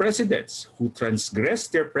 past presidents who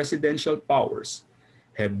transgressed their presidential powers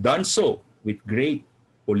have done so with great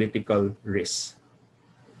political risk,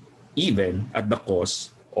 even at the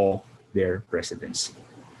cost of their presidency.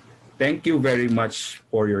 Thank you very much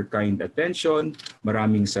for your kind attention.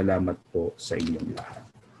 Maraming salamat po sa inyong lahat.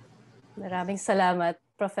 Maraming salamat,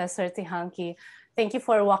 Professor Tihanki. Thank you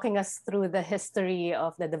for walking us through the history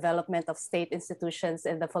of the development of state institutions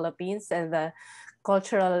in the Philippines and the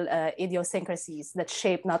cultural idiosyncrasies that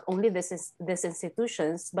shape not only these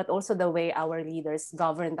institutions, but also the way our leaders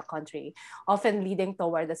govern the country, often leading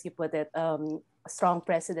toward, as you put it, a strong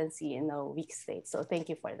presidency in a weak state. So thank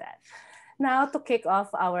you for that. Now, to kick off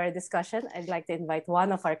our discussion, I'd like to invite one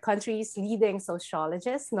of our country's leading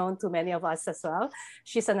sociologists, known to many of us as well.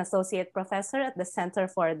 She's an associate professor at the Center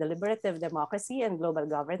for Deliberative Democracy and Global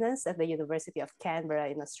Governance at the University of Canberra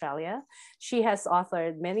in Australia. She has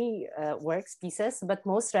authored many works, pieces, but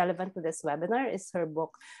most relevant to this webinar is her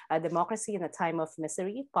book, Democracy in a Time of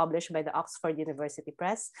Misery, published by the Oxford University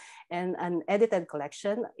Press, and an edited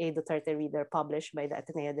collection, A Duterte Reader, published by the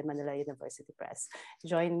Ateneo de Manila University Press.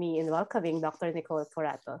 Join me in welcoming Dr. Nicole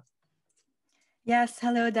Forato. Yes,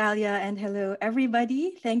 hello Dalia and hello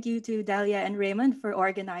everybody. Thank you to Dalia and Raymond for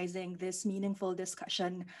organizing this meaningful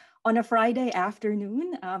discussion on a Friday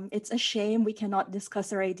afternoon. It's a shame we cannot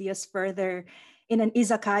discuss our ideas further in an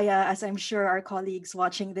izakaya, as I'm sure our colleagues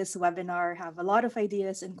watching this webinar have a lot of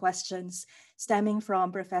ideas and questions stemming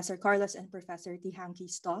from Professor Carlos and Professor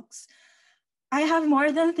Tihanki's talks. I have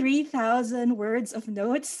more than 3,000 words of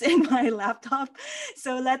notes in my laptop.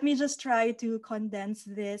 So let me just try to condense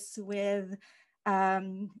this with,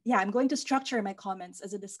 I'm going to structure my comments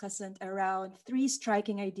as a discussant around 3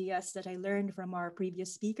 striking ideas that I learned from our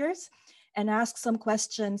previous speakers and ask some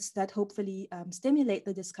questions that hopefully stimulate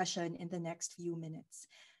the discussion in the next few minutes.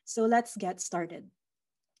 So let's get started.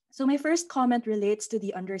 So my first comment relates to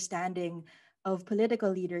the understanding of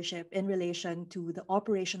political leadership in relation to the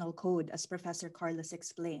operational code, as Professor Carlos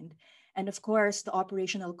explained. And of course, the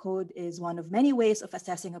operational code is one of many ways of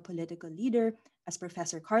assessing a political leader, as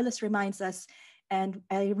Professor Carlos reminds us. And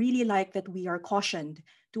I really like that we are cautioned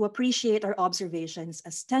to appreciate our observations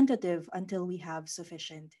as tentative until we have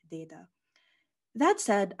sufficient data. That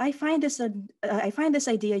said, I find this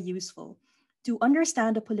idea useful. To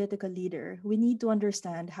understand a political leader, we need to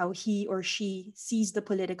understand how he or she sees the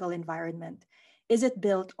political environment. Is it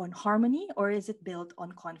built on harmony or is it built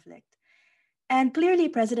on conflict? And clearly,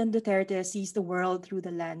 President Duterte sees the world through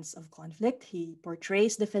the lens of conflict. He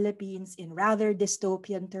portrays the Philippines in rather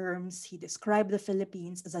dystopian terms. He described the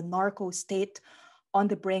Philippines as a narco state on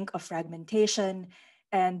the brink of fragmentation.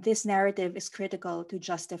 And this narrative is critical to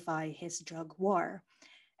justify his drug war.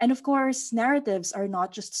 And of course, narratives are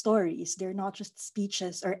not just stories. They're not just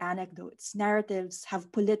speeches or anecdotes. Narratives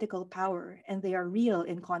have political power and they are real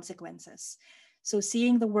in consequences. So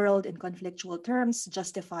seeing the world in conflictual terms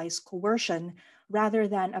justifies coercion rather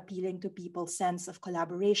than appealing to people's sense of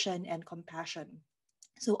collaboration and compassion.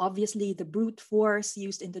 So obviously the brute force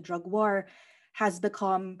used in the drug war has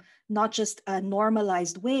become not just a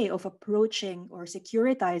normalized way of approaching or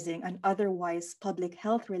securitizing an otherwise public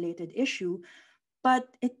health related issue,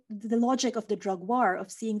 but the logic of the drug war,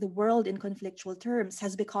 of seeing the world in conflictual terms,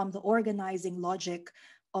 has become the organizing logic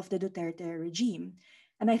of the Duterte regime.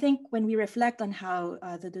 And I think when we reflect on how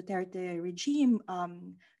the Duterte regime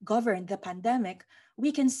governed the pandemic,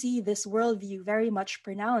 we can see this worldview very much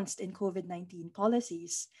pronounced in COVID-19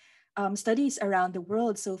 policies. Studies around the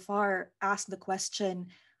world so far ask the question,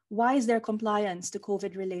 why is there compliance to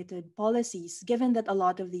COVID-related policies, given that a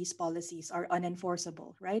lot of these policies are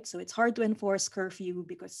unenforceable, right? So it's hard to enforce curfew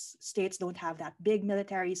because states don't have that big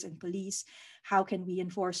militaries and police. How can we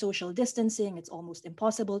enforce social distancing? It's almost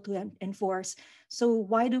impossible to enforce. So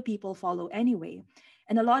why do people follow anyway?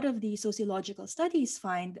 And a lot of the sociological studies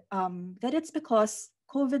find that it's because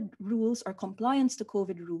COVID rules or compliance to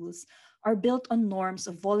COVID rules are built on norms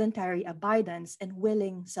of voluntary abidance and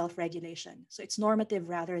willing self-regulation. So it's normative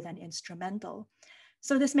rather than instrumental.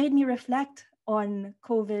 So this made me reflect on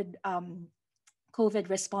COVID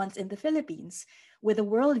response in the Philippines. With a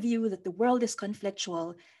worldview that the world is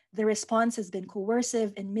conflictual, the response has been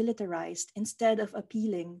coercive and militarized instead of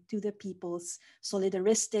appealing to the people's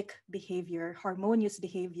solidaristic behavior, harmonious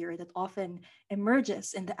behavior that often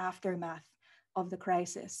emerges in the aftermath of the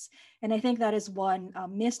crisis. And I think that is one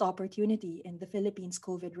missed opportunity in the Philippines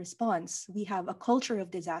COVID response. We have a culture of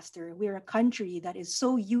disaster. We're a country that is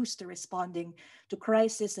so used to responding to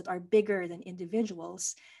crises that are bigger than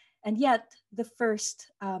individuals. And yet the first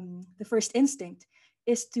instinct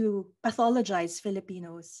is to pathologize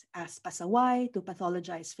Filipinos as pasaway, to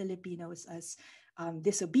pathologize Filipinos as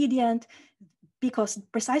disobedient,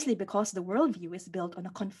 precisely because the worldview is built on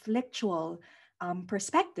a conflictual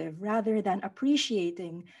perspective rather than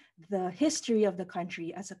appreciating the history of the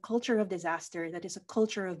country as a culture of disaster that is a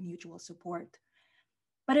culture of mutual support.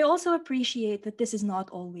 But I also appreciate that this is not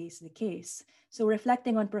always the case. So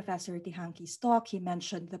reflecting on Professor Tihanki's talk, he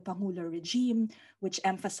mentioned the Pangulo regime, which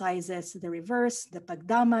emphasizes the reverse, the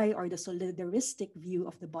pagdamay or the solidaristic view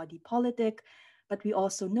of the body politic. But we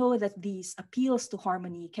also know that these appeals to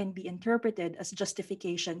harmony can be interpreted as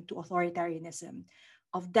justification to authoritarianism,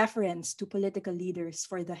 of deference to political leaders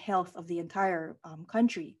for the health of the entire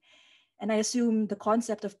country. And I assume the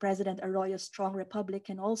concept of President Arroyo's strong republic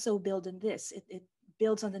can also build on this. It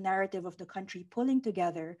builds on the narrative of the country pulling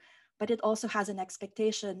together, but it also has an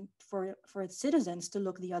expectation for citizens to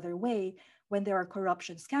look the other way when there are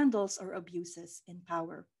corruption scandals or abuses in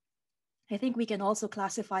power. I think we can also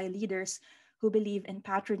classify leaders who believe in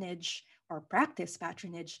patronage or practice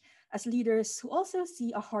patronage as leaders who also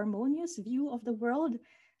see a harmonious view of the world,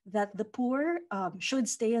 that the poor should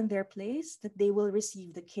stay in their place, that they will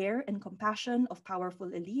receive the care and compassion of powerful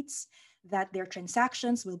elites, that their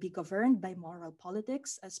transactions will be governed by moral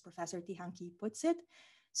politics, as Professor Tihanki puts it.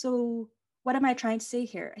 So what am I trying to say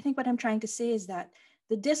here? I think what I'm trying to say is that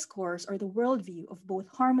the discourse or the worldview of both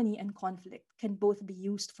harmony and conflict can both be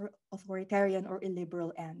used for authoritarian or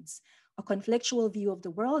illiberal ends. A conflictual view of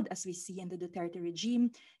the world, as we see in the Duterte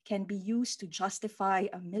regime, can be used to justify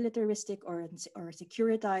a militaristic or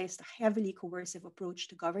securitized, heavily coercive approach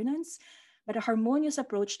to governance. But a harmonious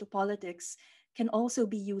approach to politics can also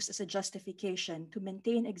be used as a justification to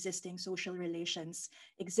maintain existing social relations,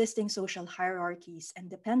 existing social hierarchies, and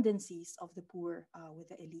dependencies of the poor with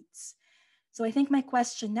the elites. So I think my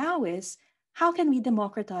question now is, how can we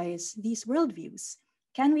democratize these worldviews?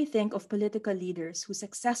 Can we think of political leaders who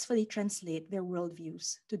successfully translate their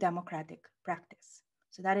worldviews to democratic practice?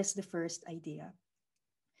 So that is the first idea.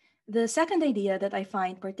 The second idea that I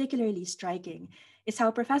find particularly striking is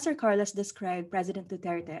how Professor Carlos described President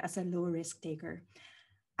Duterte as a low-risk taker.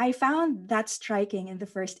 I found that striking in the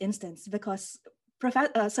first instance because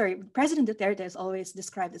President Duterte is always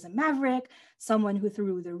described as a maverick, someone who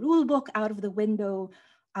threw the rule book out of the window,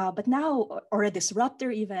 but now, or a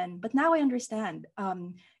disruptor even, but now I understand.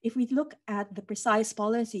 If we look at the precise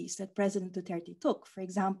policies that President Duterte took, for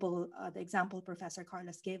example, the example Professor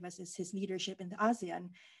Carlos gave us is his leadership in the ASEAN,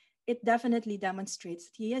 it definitely demonstrates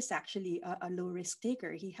that he is actually a low-risk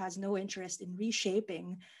taker. He has no interest in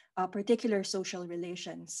reshaping particular social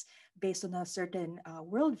relations based on a certain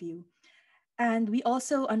worldview. And we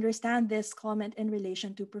also understand this comment in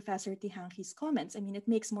relation to Professor Tihanki's comments. I mean, it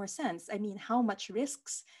makes more sense. I mean, how much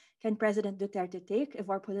risks can President Duterte take if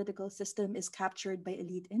our political system is captured by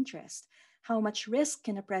elite interest? How much risk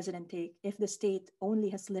can a president take if the state only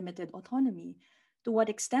has limited autonomy? To what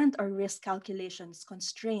extent are risk calculations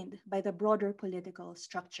constrained by the broader political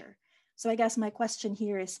structure? So I guess my question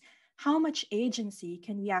here is, how much agency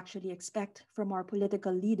can we actually expect from our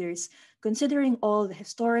political leaders, considering all the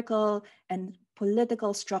historical and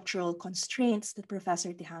political structural constraints that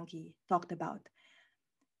Professor Tihanki talked about?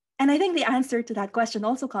 And I think the answer to that question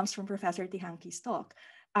also comes from Professor Tihanki's talk.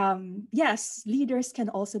 Yes, leaders can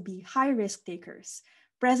also be high-risk takers.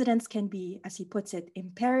 Presidents can be, as he puts it,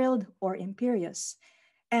 imperiled or imperious.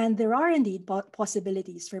 And there are indeed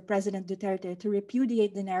possibilities for President Duterte to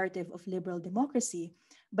repudiate the narrative of liberal democracy.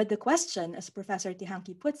 But the question, as Professor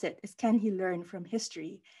Tihanki puts it, is, can he learn from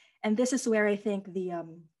history? And this is where I think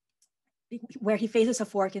where he faces a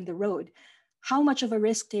fork in the road. How much of a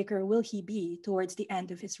risk taker will he be towards the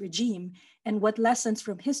end of his regime? And what lessons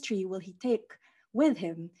from history will he take with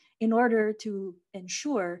him in order to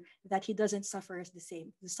ensure that he doesn't suffer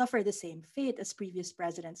the same fate as previous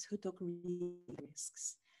presidents who took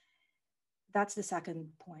risks? That's the second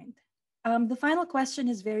point. The final question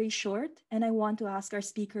is very short, and I want to ask our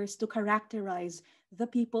speakers to characterize the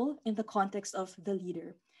people in the context of the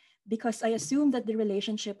leader, because I assume that the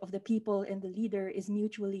relationship of the people and the leader is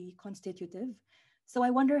mutually constitutive. So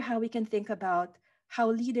I wonder how we can think about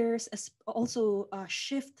how leaders also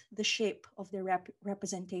shift the shape of their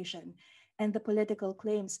representation and the political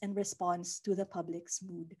claims in response to the public's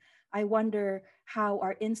mood. I wonder how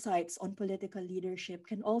our insights on political leadership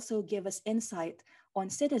can also give us insight on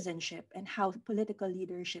citizenship and how political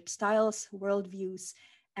leadership styles, worldviews,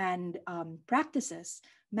 and practices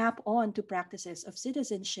map on to practices of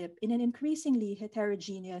citizenship in an increasingly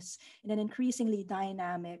heterogeneous, in an increasingly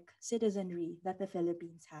dynamic citizenry that the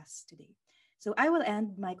Philippines has today. So I will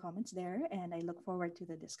end my comments there, and I look forward to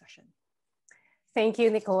the discussion. Thank you,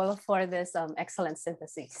 Nicole, for this excellent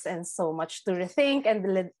synthesis, and so much to rethink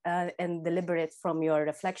and deliberate from your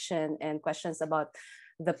reflection and questions about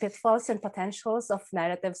the pitfalls and potentials of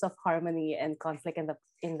narratives of harmony and conflict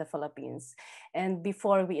in the Philippines. And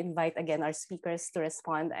before we invite again our speakers to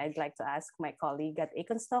respond, I'd like to ask my colleague at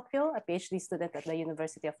ACUNS Tokyo, a PhD student at the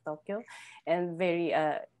University of Tokyo, and very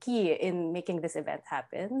key in making this event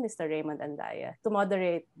happen, Mr. Raymond Andaya, to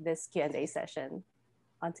moderate this Q&A session.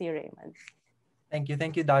 On to you, Raymond. Thank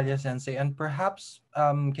you, Dahlia Sensei. And perhaps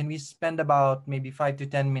can we spend about maybe 5 to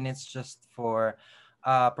 10 minutes just for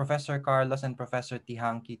Professor Carlos and Professor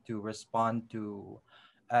Tihanki to respond to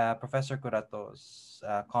Professor Curato's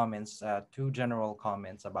comments, two general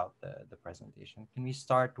comments about the presentation. Can we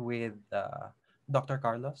start with Dr.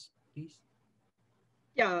 Carlos, please?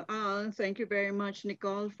 Yeah, thank you very much,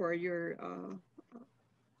 Nicole, for your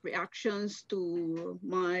reactions to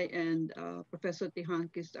my and Professor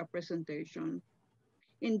Tihanki's presentation.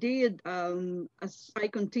 Indeed, as I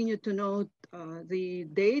continue to note, the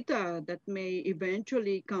data that may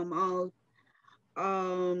eventually come out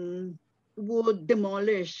would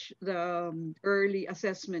demolish the early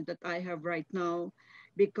assessment that I have right now,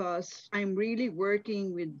 because I'm really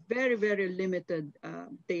working with very, very limited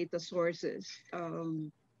data sources,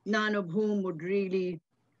 none of whom would really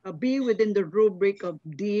be within the rubric of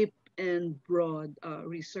deep and broad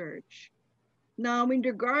research. Now, in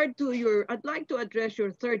regard to I'd like to address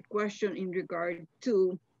your third question in regard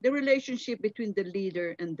to the relationship between the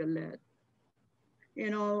leader and the led. You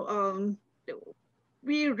know,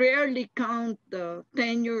 we rarely count the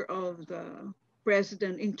tenure of the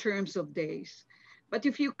president in terms of days. But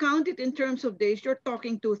if you count it in terms of days, you're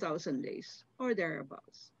talking 2,000 days or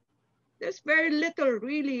thereabouts. There's very little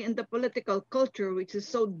really in the political culture, which is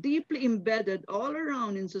so deeply embedded all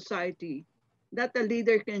around in society, that a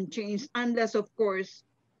leader can change, unless, of course,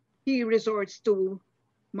 he resorts to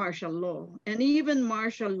martial law. And even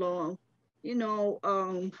martial law, you know,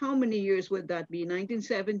 how many years would that be?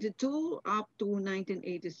 1972 up to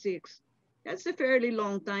 1986. That's a fairly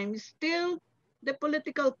long time. Still, the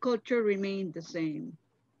political culture remained the same.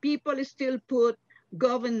 People still put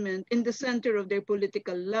government in the center of their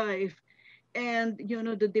political life. And, you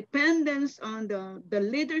know, the dependence on the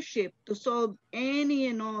leadership to solve any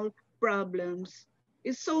and all problems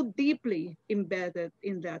is so deeply embedded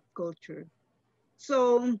in that culture.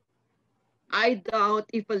 So I doubt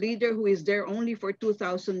if a leader who is there only for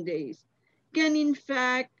 2,000 days can in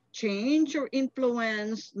fact change or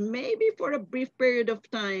influence, maybe for a brief period of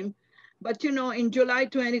time. But, you know, in July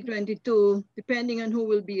 2022, depending on who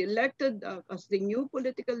will be elected as the new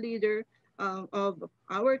political leader of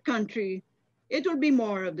our country, it will be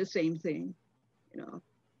more of the same thing, you know.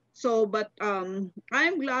 So, but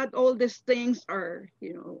I'm glad all these things are,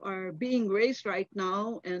 you know, are being raised right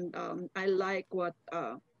now. And I like what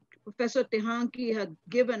Professor Tihanki had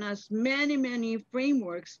given us many, many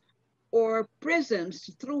frameworks or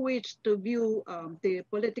prisms through which to view the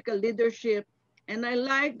political leadership. And I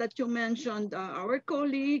like that you mentioned our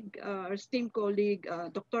colleague, our esteemed colleague,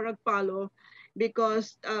 Dr. Agpalo,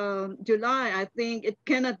 because July, I think it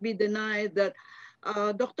cannot be denied that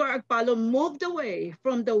Dr. Agpalo moved away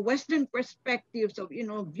from the Western perspectives of, you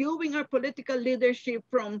know, viewing our political leadership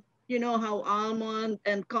from, you know, how Almond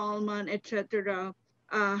and Kalman, etc.,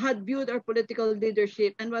 had viewed our political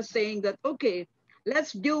leadership, and was saying that, okay,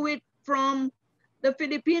 let's view it from the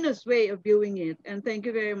Filipinos' way of viewing it. And thank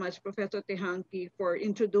you very much, Professor Tihanki, for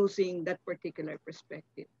introducing that particular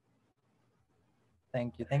perspective.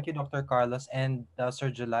 Thank you, Dr. Carlos. And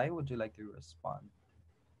Sir July, would you like to respond?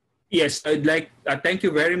 Yes, I'd like, thank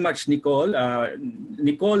you very much, Nicole.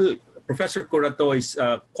 Nicole Professor Curato is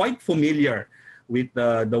quite familiar with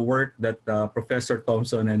the work that Professor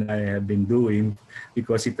Thompson and I have been doing,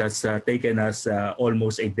 because it has taken us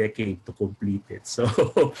almost a decade to complete it. So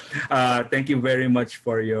thank you very much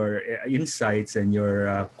for your insights and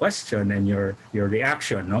your question and your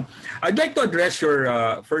reaction. No? I'd like to address your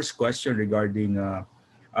first question regarding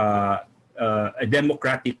a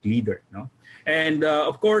democratic leader. No? And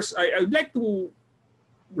of course, I would like to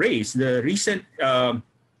raise the recent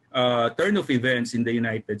turn of events in the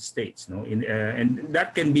United States, no? And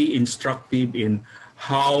that can be instructive in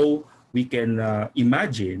how we can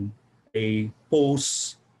imagine a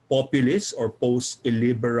post-populist or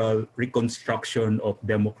post-illiberal reconstruction of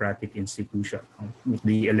democratic institutions, no? With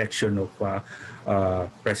the election of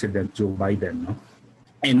President Joe Biden. No?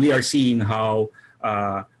 And we are seeing how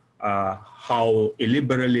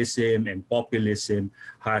illiberalism and populism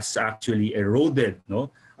has actually eroded,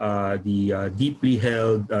 no? The deeply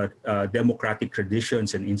held democratic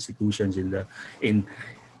traditions and institutions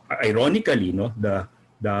ironically, no, the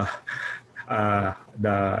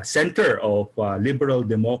center of liberal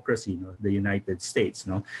democracy, no, the United States,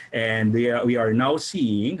 no, and we are now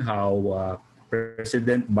seeing how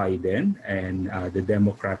President Biden and the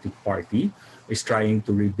Democratic Party is trying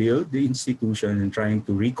to rebuild the institution and trying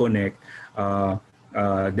to reconnect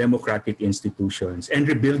democratic institutions and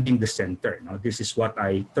rebuilding the center. Now, this is what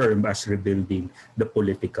I term as rebuilding the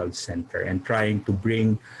political center and trying to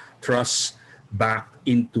bring trust back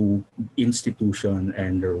into institution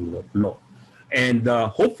and the rule of law. And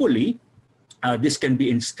hopefully, this can be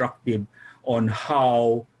instructive on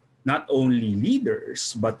how not only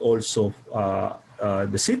leaders, but also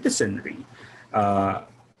the citizenry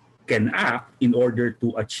can act in order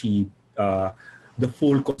to achieve the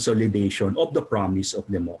full consolidation of the promise of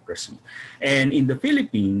democracy. And in the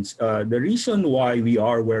Philippines, the reason why we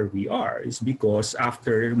are where we are is because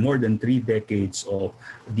after more than 3 decades of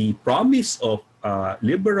the promise of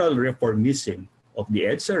liberal reformism of the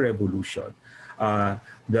EDSA revolution,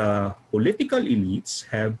 the political elites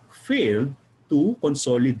have failed to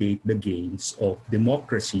consolidate the gains of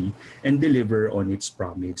democracy and deliver on its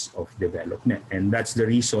promise of development. And that's the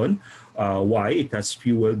reason why it has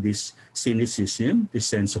fueled this cynicism, this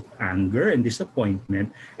sense of anger and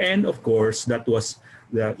disappointment. And of course, that was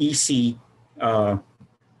the easy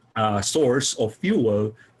source of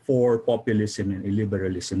fuel for populism and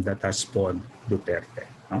illiberalism that has spawned Duterte.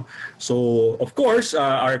 So, of course,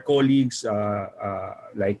 our colleagues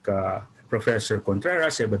like Professor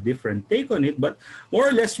Contreras have a different take on it, but more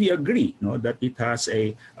or less we agree, no, that it has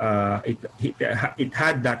it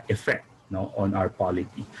had that effect, no, on our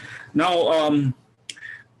polity. Now,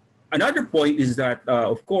 another point is that,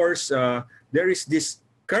 of course, there is this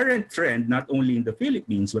current trend not only in the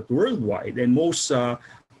Philippines but worldwide, and most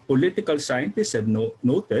political scientists have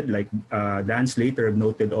noted, like Dan Slater have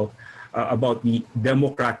noted about the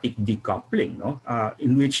democratic decoupling, no?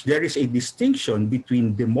 In which there is a distinction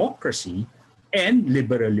between democracy and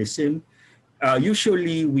liberalism.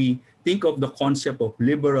 Usually we think of the concept of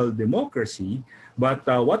liberal democracy, but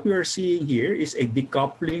what we are seeing here is a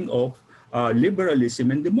decoupling of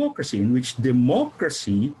liberalism and democracy, in which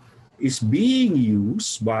democracy is being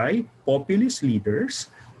used by populist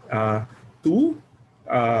leaders to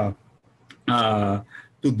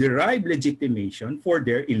derive legitimation for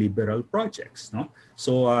their illiberal projects. No?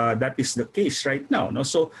 So that is the case right now. No?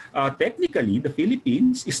 So technically, the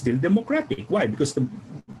Philippines is still democratic. Why? Because the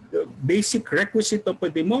basic requisite of a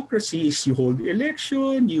democracy is you hold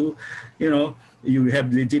election, you have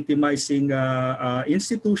legitimizing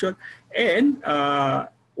institution, and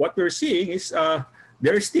what we're seeing is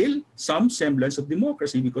there is still some semblance of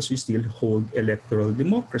democracy because we still hold electoral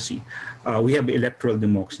democracy. We have electoral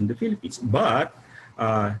democracy in the Philippines, but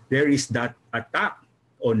there is that attack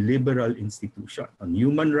on liberal institutions, on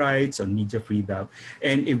human rights, on media freedom,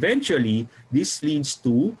 and eventually this leads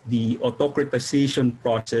to the autocratization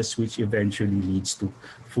process, which eventually leads to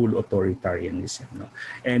full authoritarianism. No?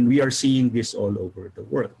 And we are seeing this all over the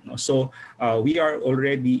world. No? So we are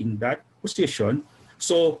already in that position.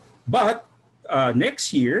 So, but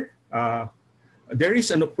next year, there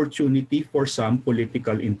is an opportunity for some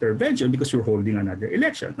political intervention because we're holding another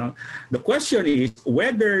election. Now, the question is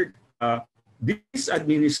whether this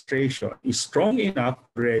administration is strong enough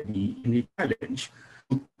already in the challenge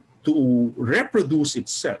to reproduce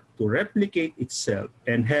itself, to replicate itself,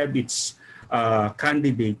 and have its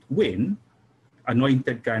candidate win,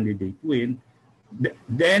 anointed candidate win.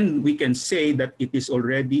 Then we can say that it is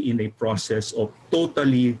already in a process of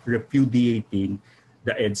totally repudiating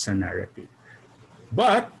the EDSA narrative.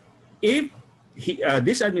 But if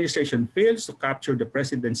this administration fails to capture the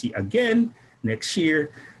presidency again next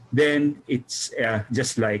year, then it's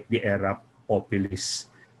just like the era populist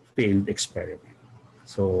failed experiment.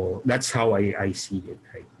 So that's how I see it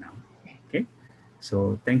right now. Okay,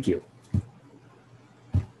 so thank you.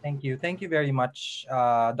 Thank you. Thank you very much,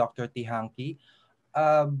 Dr. Tihanki.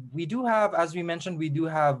 We do have, as we mentioned, we do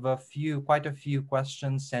have quite a few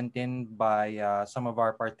questions sent in by some of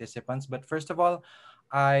our participants. But first of all,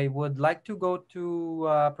 I would like to go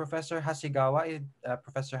to Professor Hasegawa.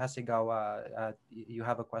 Professor Hasegawa, you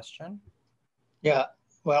have a question? Yeah,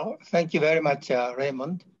 well, thank you very much,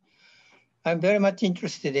 Raymond. I'm very much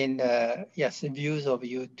interested in, yes, the views of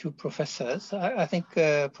you two professors. I think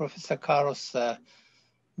Professor Carlos,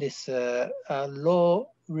 this low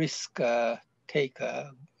risk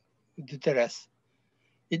taker, Guterres,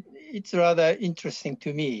 it's rather interesting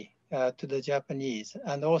to me, to the Japanese,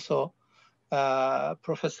 and also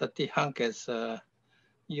Professor Tihanke's,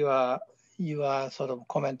 your sort of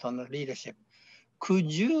comment on the leadership.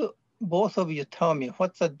 Could you, both of you, tell me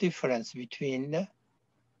what's the difference between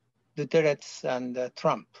Guterres and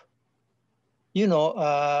Trump? You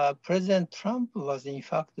know, President Trump was in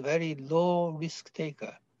fact very low risk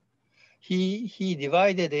taker. He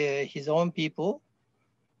divided his own people,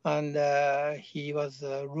 and he was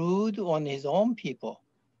rude on his own people.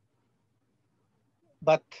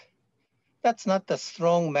 But that's not a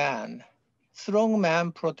strong man. Strong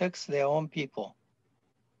man protects their own people.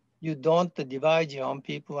 You don't divide your own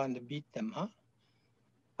people and beat them, huh?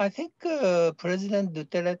 I think President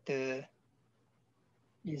Duterte,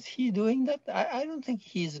 is he doing that? I don't think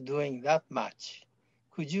he's doing that much.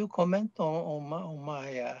 Could you comment on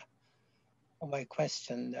my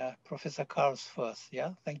question, Professor Carlos first?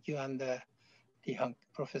 Yeah, thank you, and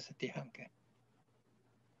Professor Tihanke.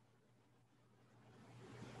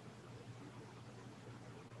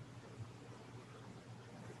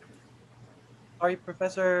 Sorry,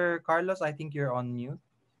 Professor Carlos, I think you're on mute.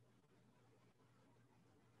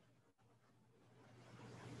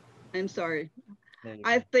 I'm sorry.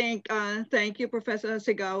 I think, thank you, Professor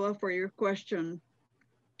Hasegawa, for your question.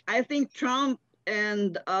 I think Trump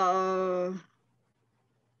and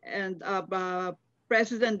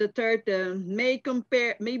President Duterte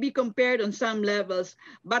may be compared on some levels,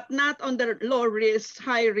 but not on the low risk,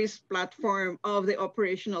 high risk platform of the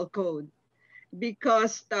operational code.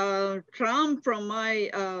 Because Trump, from my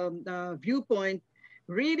viewpoint,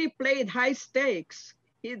 really played high stakes.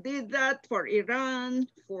 He did that for Iran,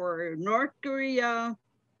 for North Korea,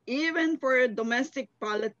 even for domestic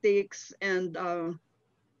politics, and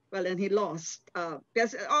and he lost.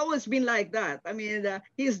 Because it's always been like that. I mean,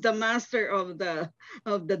 he's the master of the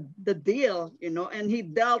deal, you know, and he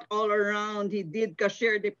dealt all around. He did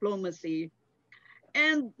cashier diplomacy,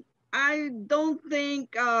 and I don't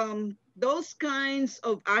think those kinds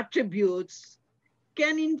of attributes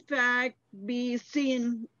can in fact be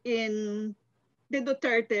seen in the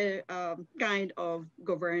Duterte kind of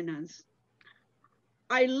governance.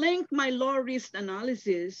 I link my low risk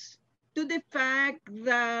analysis to the fact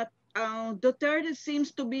that Duterte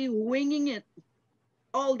seems to be winging it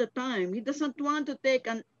all the time. He doesn't want to take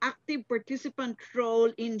an active participant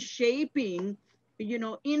role in shaping, you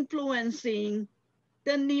know, influencing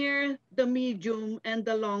the near, the medium, and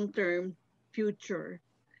the long-term future.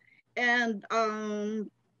 And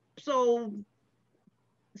so,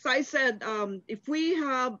 as I said, if we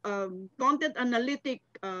have content analytic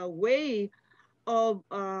way of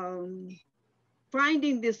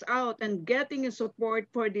finding this out and getting a support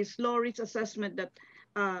for this low risk assessment that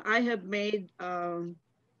I have made,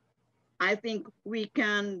 I think we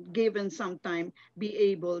can, given some time, be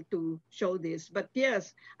able to show this. But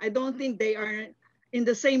yes, I don't think they are in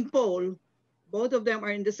the same poll. Both of them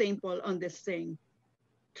are in the same poll on this thing.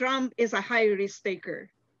 Trump is a high risk taker,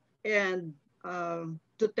 and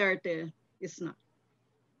Duterte is not.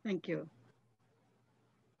 Thank you.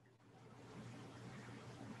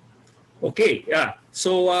 Okay, yeah.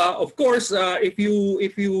 So of course, if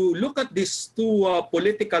you look at these two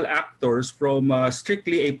political actors from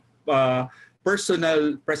strictly a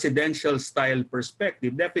personal presidential style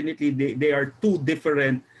perspective, definitely they are two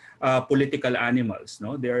different political animals.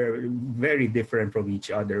 No, they are very different from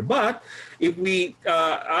each other. But if we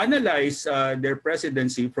analyze their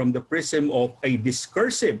presidency from the prism of a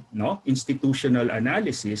discursive, institutional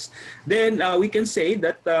analysis, then we can say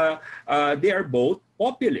that they are both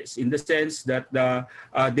populist in the sense that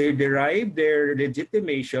they derive their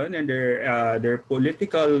legitimation and their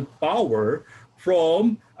political power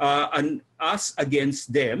from an us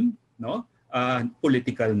against them,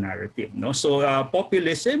 political narrative. So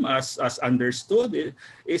populism, as understood,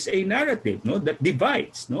 is a narrative that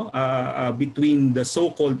divides between the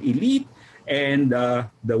so-called elite and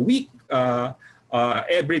the weak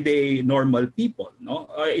everyday normal people. No,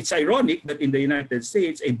 it's ironic that in the United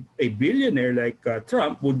States, a billionaire like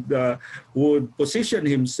Trump would position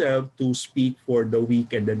himself to speak for the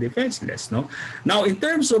weak and the defenseless. No, now in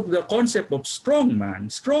terms of the concept of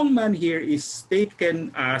strongman here is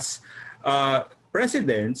taken as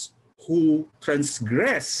presidents who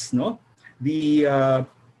transgress the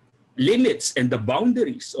limits and the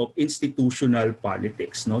boundaries of institutional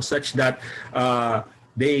politics, such that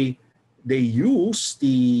they use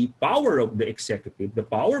the power of the executive, the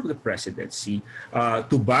power of the presidency,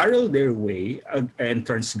 to barrel their way and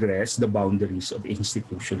transgress the boundaries of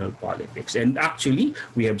institutional politics. And actually,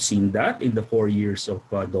 we have seen that in the 4 years of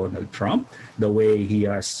Donald Trump, the way he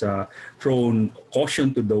has thrown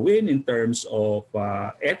caution to the wind in terms of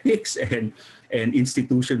ethics and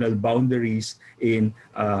institutional boundaries in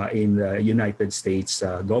the United States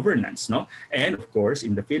governance, and of course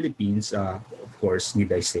in the Philippines, of course,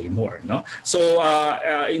 need I say more, So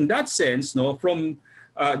in that sense, from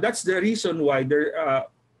that's the reason why there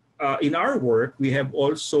in our work we have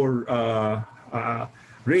also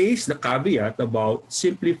raised the caveat about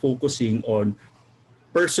simply focusing on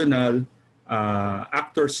personal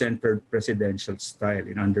actor-centered presidential style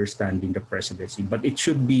in understanding the presidency, but it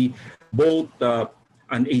should be both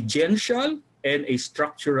an agential and a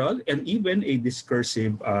structural and even a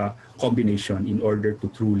discursive combination in order to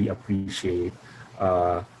truly appreciate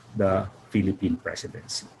the Philippine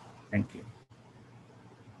presidency. Thank you.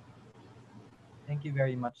 Thank you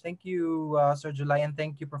very much. Thank you, Sir July, and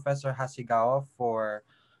thank you, Professor Hasegawa, for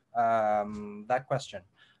that question.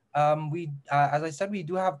 As I said, we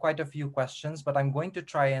do have quite a few questions, but I'm going to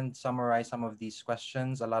try and summarize some of these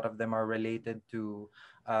questions. A lot of them are related to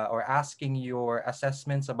or asking your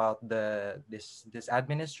assessments about this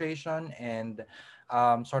administration, and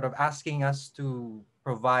sort of asking us to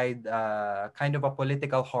provide kind of a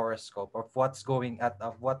political horoscope of what's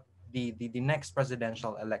of what the next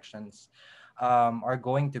presidential elections are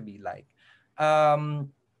going to be like.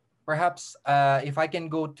 Perhaps if I can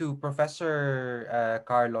go to Professor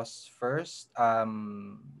Carlos first.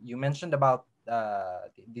 You mentioned about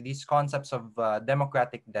these concepts of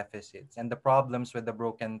democratic deficits and the problems with the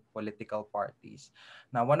broken political parties.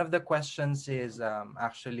 Now, one of the questions is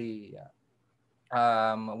actually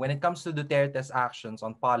when it comes to Duterte's actions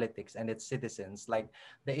on politics and its citizens, like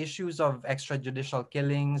the issues of extrajudicial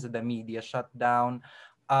killings, the media shutdown,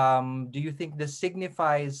 do you think this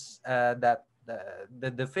signifies that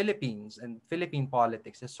the Philippines and Philippine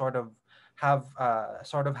politics is sort of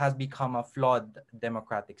has become a flawed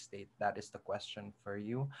democratic state? That is the question for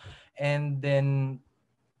you. And then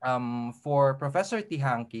for Professor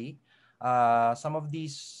Tihanki, some of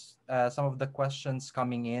the questions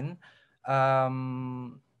coming in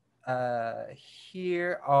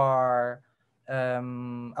here are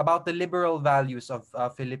about the liberal values of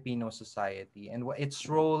Filipino society and its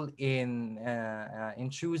role in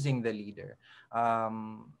choosing the leader.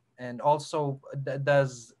 And also,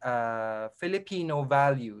 does Filipino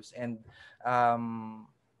values and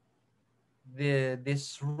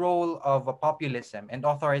this role of populism and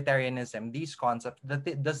authoritarianism, these concepts,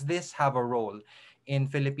 does this have a role in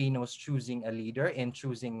Filipinos choosing a leader, in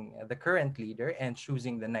choosing the current leader, and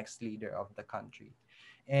choosing the next leader of the country?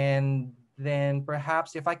 And then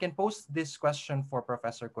perhaps if I can post this question for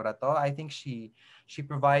Professor Curato, I think she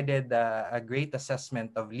provided a great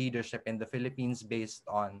assessment of leadership in the Philippines based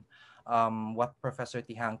on what Professor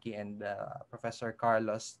Tihanki and Professor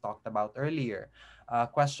Carlos talked about earlier.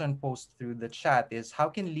 Question posed through the chat is, how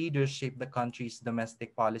can leaders shape the country's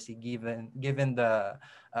domestic policy given the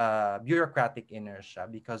bureaucratic inertia?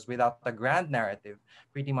 Because without a grand narrative,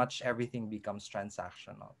 pretty much everything becomes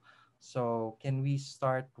transactional. So can we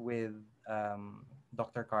start with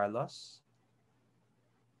Dr. Carlos?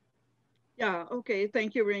 Yeah, okay.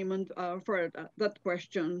 Thank you, Raymond, for that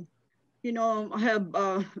question. You know, I have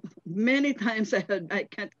many times I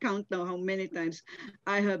can't count now how many times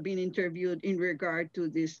I have been interviewed in regard to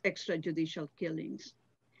these extrajudicial killings.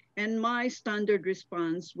 And my standard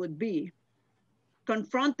response would be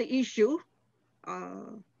confront the issue,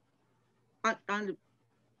 and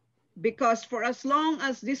because for as long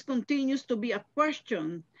as this continues to be a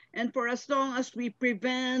question, and for as long as we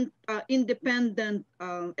prevent independent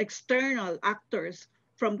external actors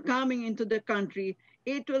from coming into the country,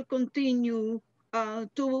 it will continue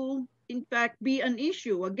to, in fact, be an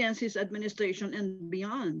issue against his administration and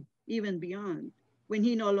beyond, even beyond, when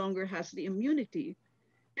he no longer has the immunity.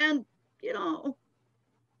 And, you know,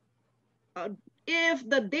 if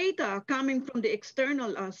the data coming from the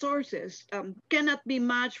external sources cannot be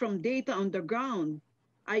matched from data on the ground,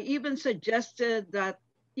 I even suggested that,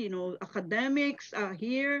 you know, academics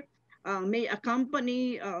here may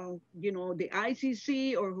accompany, the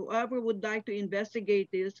ICC or whoever would like to investigate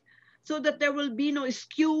this, so that there will be no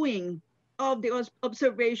skewing of the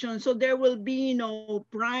observation. So there will be no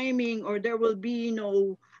priming, or there will be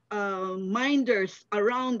no minders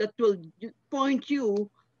around that will point you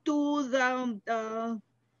to the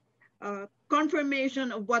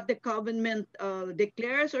confirmation of what the government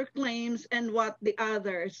declares or claims and what the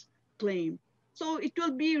others claim. So it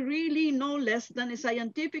will be really no less than a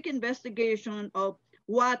scientific investigation of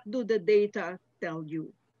what do the data tell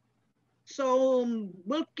you. So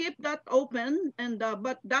we'll keep that open, and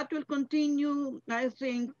but that will continue, I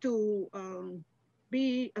think, to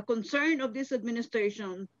be a concern of this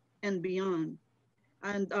administration and beyond.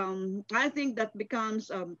 And I think that becomes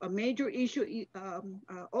a major issue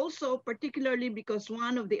also, particularly because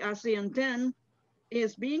one of the ASEAN 10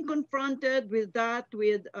 is being confronted with that,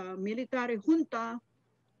 with military junta,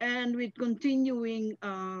 and with continuing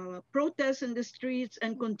protests in the streets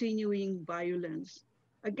and continuing violence.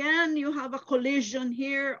 Again, you have a collision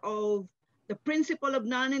here of the principle of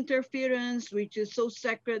non-interference, which is so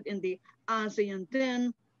sacred in the ASEAN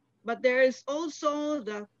 10, but there is also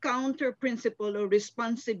the counter principle of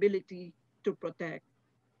responsibility to protect.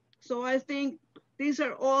 So I think these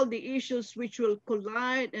are all the issues which will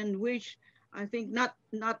collide, and which I think not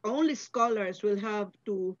only scholars will have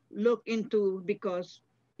to look into, because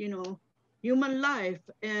human life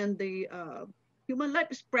and the human life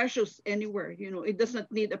is precious anywhere. It does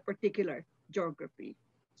not need a particular geography.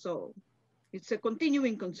 So it's a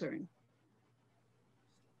continuing concern.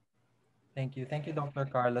 Thank you, Dr.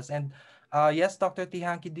 Carlos. And yes, Dr.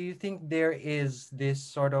 Tihanki, do you think there is this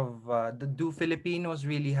sort of do Filipinos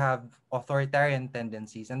really have authoritarian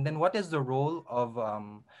tendencies? And then what is the role of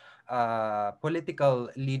political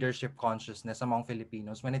leadership consciousness among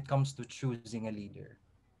Filipinos when it comes to choosing a leader?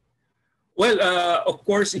 Well, of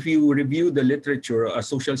course, if you review the literature,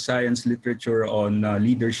 social science literature on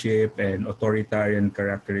leadership and authoritarian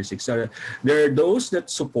characteristics, there are those that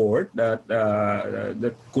support that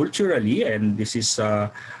that culturally, and this is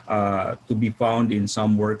to be found in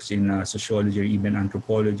some works in sociology or even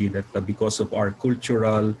anthropology, that because of our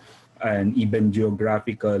cultural and even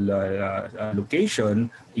geographical location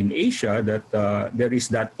in Asia, that there is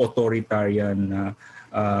that authoritarian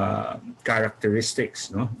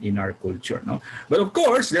characteristics, in our culture. But of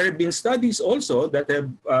course, there have been studies also that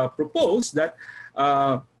have proposed that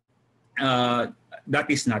that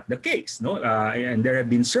is not the case. And there have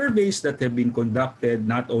been surveys that have been conducted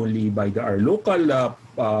not only by our local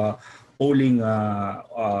polling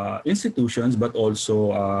institutions, but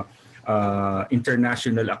also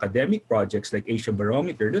international academic projects like Asia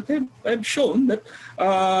Barometer that have shown that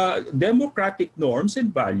democratic norms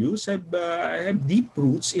and values have deep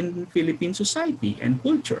roots in Philippine society and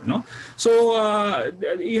culture. So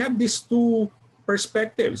you have these two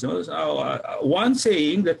perspectives. One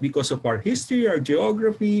saying that because of our history, our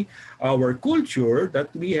geography, our culture, that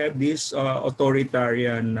we have this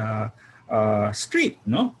authoritarian streak,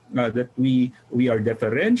 that we are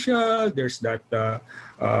deferential. There's that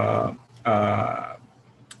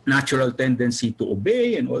natural tendency to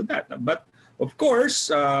obey and all that. But of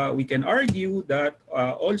course, we can argue that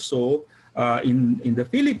also in the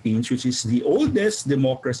Philippines, which is the oldest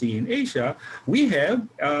democracy in Asia, we have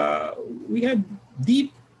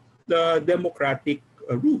deep democratic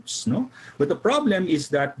roots. But the problem is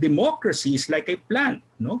that democracy is like a plant.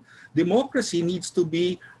 Democracy needs to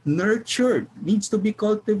be nurtured, needs to be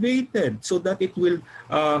cultivated so that it will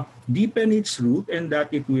deepen its root and that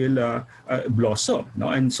it will blossom,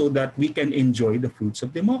 and so that we can enjoy the fruits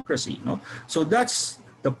of democracy. So that's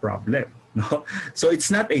the problem. So it's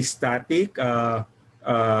not a static,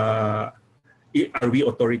 are we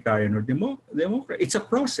authoritarian or democratic? It's a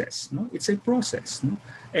process. It's a process,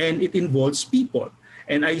 and it involves people.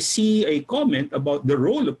 And I see a comment about the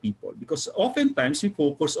role of people, because oftentimes we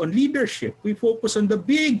focus on leadership. We focus on the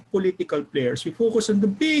big political players. We focus on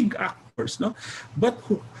the big actors. But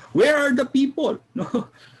where are the people?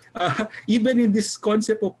 Even in this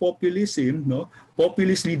concept of populism,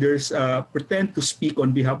 populist leaders pretend to speak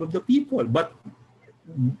on behalf of the people. But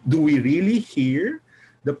do we really hear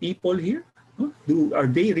the people here? Are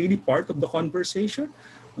they really part of the conversation?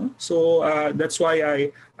 So that's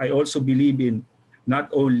why I also believe in not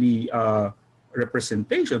only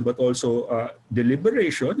representation, but also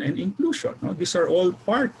deliberation and inclusion. These are all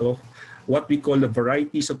part of what we call the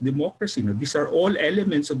varieties of democracy. These are all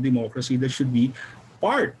elements of democracy that should be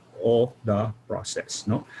part of the process.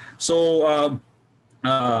 So,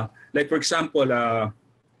 like for example,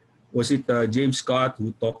 was it James Scott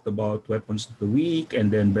who talked about weapons of the weak,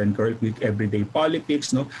 and then Ben Kirk with everyday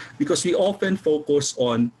politics? Because we often focus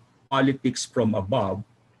on politics from above,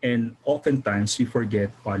 and oftentimes we forget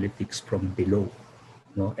politics from below.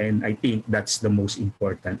 No? And I think that's the most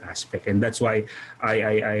important aspect. And that's why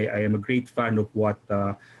I am a great fan of what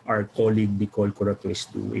our colleague Nicole Curato is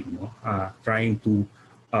doing, no? Trying to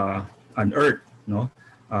unearth, no?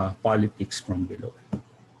 Politics from below.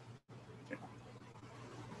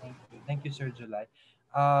 Thank you, Sir July.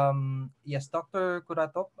 Yes, Dr.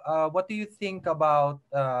 Kuratop, what do you think about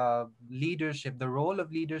leadership, the role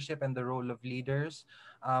of leadership and the role of leaders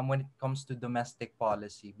when it comes to domestic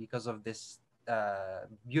policy because of this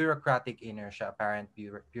bureaucratic inertia, apparent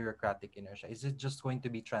bureaucratic inertia? Is it just going to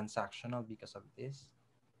be transactional because of this?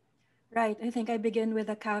 Right. I think I begin with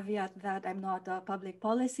a caveat that I'm not a public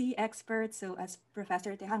policy expert. So as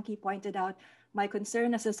Professor Tehanki pointed out, my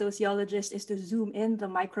concern as a sociologist is to zoom in the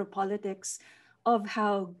micropolitics of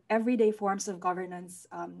how everyday forms of governance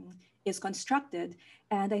is constructed.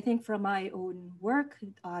 And I think from my own work,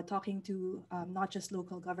 talking to not just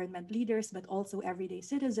local government leaders, but also everyday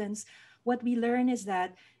citizens, what we learn is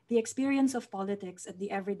that the experience of politics at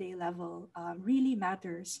the everyday level really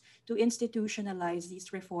matters to institutionalize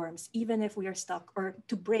these reforms, even if we are stuck, or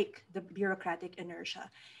to break the bureaucratic inertia.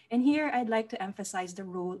 And here I'd like to emphasize the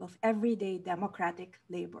role of everyday democratic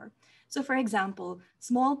labor. So for example,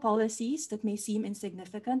 small policies that may seem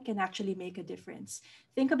insignificant can actually make a difference.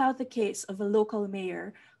 Think about the case of a local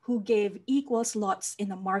mayor who gave equal slots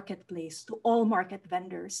in a marketplace to all market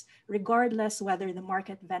vendors, regardless whether the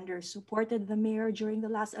market vendors supported the mayor during the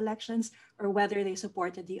last elections or whether they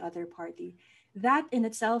supported the other party. That in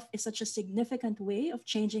itself is such a significant way of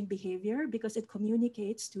changing behavior because it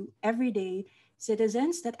communicates to everyday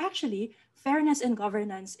citizens that actually fairness in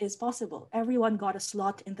governance is possible. Everyone got a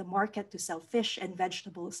slot in the market to sell fish and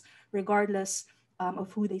vegetables, regardless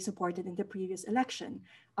of who they supported in the previous election.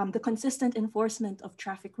 The consistent enforcement of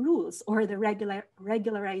traffic rules or the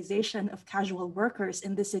regularization of casual workers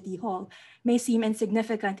in the city hall may seem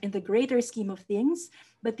insignificant in the greater scheme of things,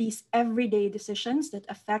 but these everyday decisions that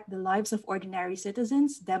affect the lives of ordinary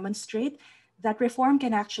citizens demonstrate that reform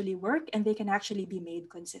can actually work and they can actually be made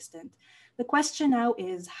consistent. The question now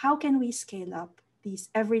is, how can we scale up these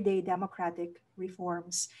everyday democratic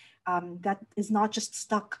reforms that is not just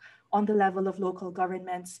stuck on the level of local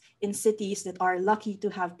governments in cities that are lucky to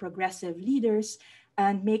have progressive leaders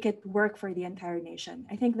and make it work for the entire nation?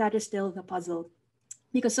 I think that is still the puzzle.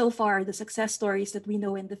 Because so far, the success stories that we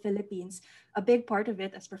know in the Philippines, a big part of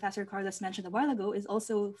it, as Professor Carlos mentioned a while ago, is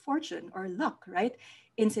also fortune or luck, right?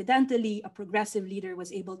 Incidentally, a progressive leader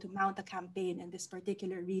was able to mount a campaign in this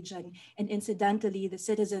particular region. And incidentally, the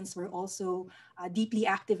citizens were also deeply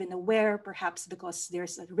active and aware, perhaps because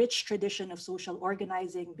there's a rich tradition of social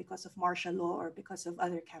organizing because of martial law or because of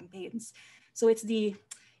other campaigns. So it's the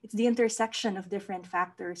intersection of different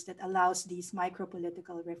factors that allows these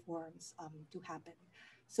micro-political reforms to happen.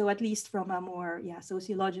 So at least from a more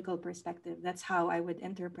sociological perspective, that's how I would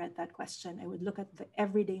interpret that question. I would look at the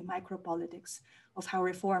everyday micropolitics of how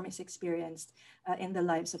reform is experienced in the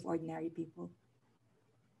lives of ordinary people.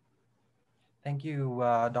 Thank you,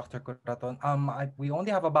 Dr. Curaton. We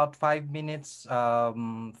only have about 5 minutes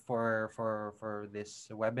for this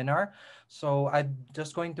webinar, so I'm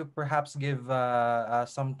just going to perhaps give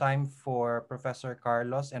some time for Professor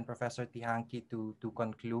Carlos and Professor Tihanki to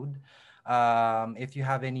conclude. If you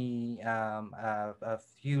have any a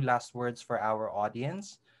few last words for our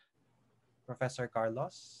audience, Professor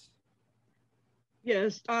Carlos.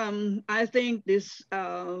 Yes, I think this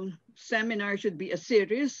seminar should be a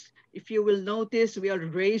series. If you will notice, we are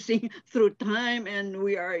racing through time and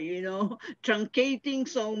we are, truncating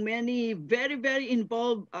so many very, very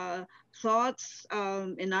involved thoughts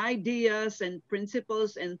and ideas and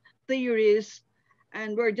principles and theories.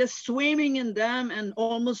 And we're just swimming in them and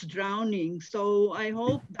almost drowning. So I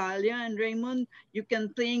hope, Dalia and Raymond, you can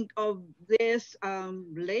think of this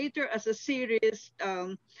later as a series,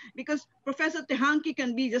 because Professor Tehanki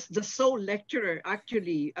can be just the sole lecturer,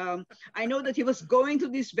 actually. I know that he was going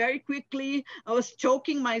through this very quickly. I was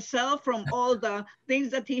choking myself from all the things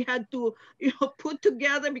that he had to put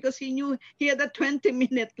together because he knew he had a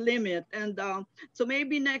 20-minute limit. And so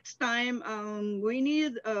maybe next time we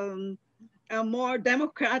need a more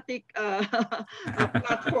democratic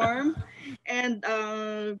platform. And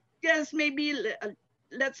yes, maybe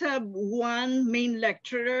let's have one main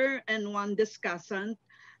lecturer and one discussant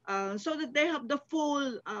so that they have the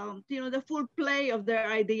full, the full play of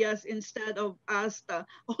their ideas instead of us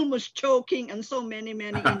almost choking and so many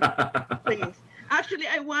things. Actually,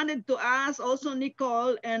 I wanted to ask also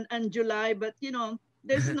Nicole and July, but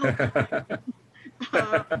there's no time.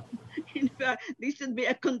 Uh, in fact, this should be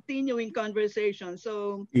a continuing conversation.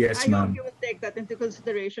 So Yes, I hope ma'am. you will take that into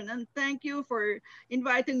consideration. And thank you for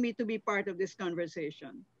inviting me to be part of this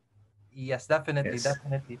conversation. Yes, definitely, Yes.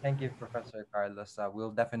 definitely. Thank you, Professor Carlos.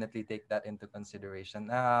 We'll definitely take that into consideration.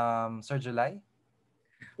 Sir July?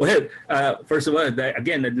 Well, first of all,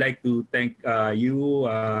 again, I'd like to thank you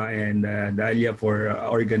and Dalia for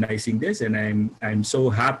organizing this, and I'm so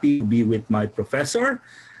happy to be with my professor,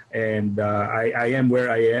 and I am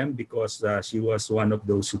where I am because she was one of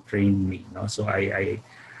those who trained me. No? So I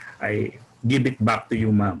give it back to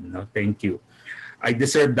you, ma'am. No? Thank you. I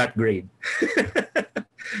deserve that grade.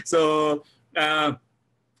 So. Uh,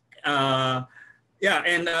 uh, Yeah,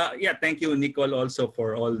 and yeah, thank you, Nicole, also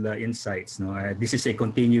for all the insights. No, this is a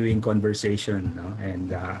continuing conversation, no,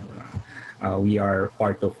 and we are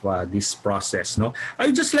part of this process. No, I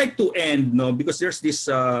would just like to end, no, because there's this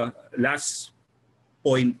last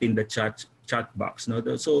point in the chat box. No,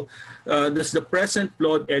 so does the present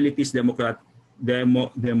flawed elitist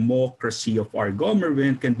democracy of our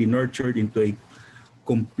government can be nurtured into a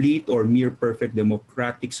complete or mere perfect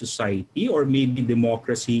democratic society, or maybe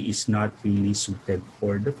democracy is not really suited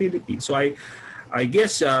for the Philippines? So I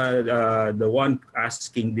guess the one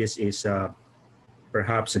asking this is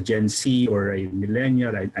perhaps a Gen Z or a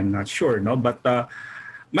millennial. I'm not sure, no. But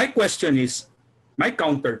my question is, my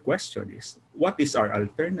counter question is, what is our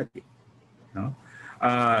alternative? No,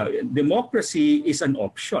 democracy is an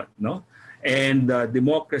option, no, and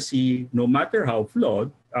democracy, no matter how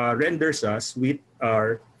flawed, renders us with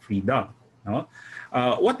our freedom. No,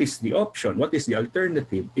 what is the option? What is the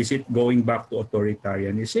alternative? Is it going back to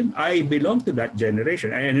authoritarianism? I belong to that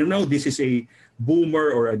generation, and you know this is a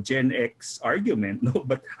boomer or a Gen X argument, no,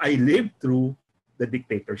 but I lived through the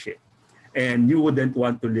dictatorship, and you wouldn't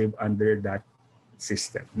want to live under that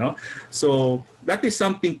system, no. So that is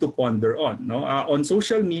something to ponder on, no. On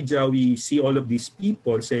social media we see all of these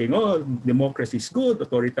people saying, oh, democracy is good,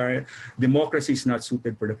 authoritarian democracy is not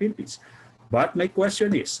suited for the Philippines. But my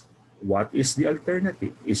question is, what is the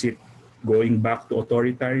alternative? Is it going back to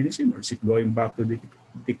authoritarianism, or is it going back to the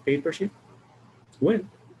dictatorship? Well,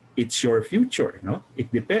 it's your future, no.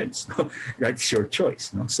 It depends. That's your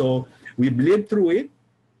choice, no. So we've lived through it.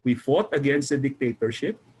 We fought against the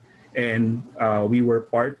dictatorship, and we were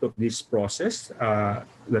part of this process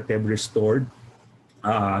that have restored,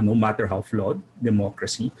 no matter how flawed,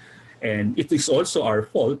 democracy. And it is also our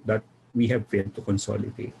fault that we have failed to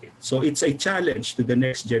consolidate it. So it's a challenge to the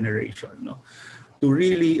next generation, no, to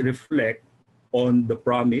really reflect on the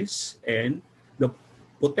promise and the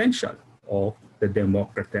potential of the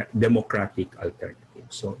democratic alternative.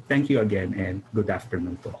 So thank you again, and good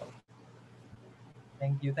afternoon to all.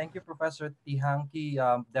 Thank you. Thank you, Professor Tihanki.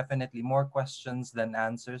 Definitely more questions than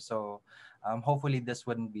answers. So hopefully this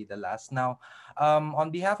wouldn't be the last. Now, on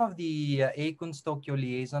behalf of the ACUNS Tokyo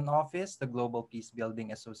Liaison Office, the Global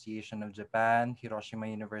Peacebuilding Association of Japan, Hiroshima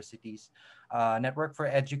University's Network for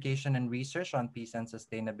Education and Research on Peace and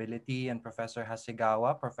Sustainability, and Professor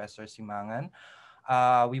Hasegawa, Professor Simangan,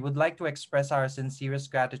 we would like to express our sincerest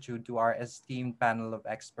gratitude to our esteemed panel of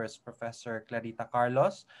experts, Professor Clarita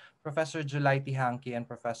Carlos, Professor July Tihanki, and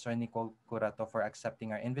Professor Nicole Curato, for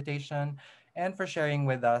accepting our invitation and for sharing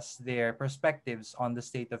with us their perspectives on the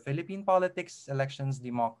state of Philippine politics, elections,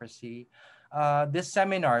 democracy. This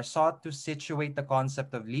seminar sought to situate the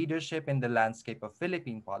concept of leadership in the landscape of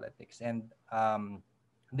Philippine politics. And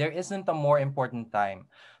there isn't a more important time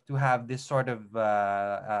to have this sort of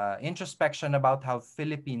introspection about how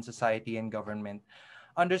Philippine society and government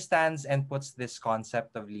understands and puts this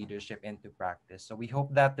concept of leadership into practice. So we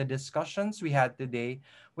hope that the discussions we had today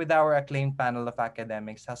with our acclaimed panel of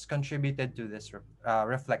academics has contributed to this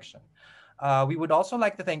reflection. We would also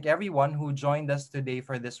like to thank everyone who joined us today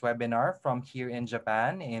for this webinar from here in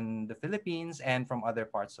Japan, in the Philippines, and from other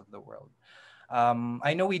parts of the world.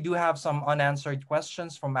 I know we do have some unanswered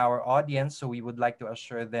questions from our audience, so we would like to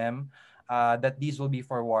assure them that these will be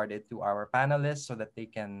forwarded to our panelists so that they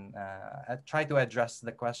can try to address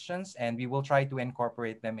the questions, and we will try to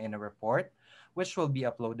incorporate them in a report, which will be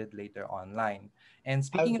uploaded later online. And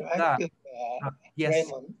speaking of that, yes,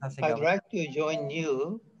 Raymond, I'd Hasegawa. like to join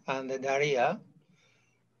you and Daria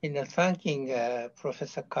in thanking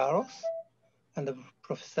Professor Carlos and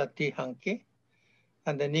Professor Tihanki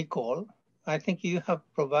and Nicole. I think you have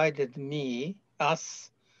provided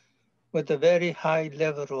us, with a very high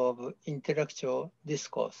level of intellectual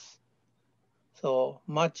discourse. So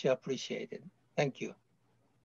much appreciated. Thank you.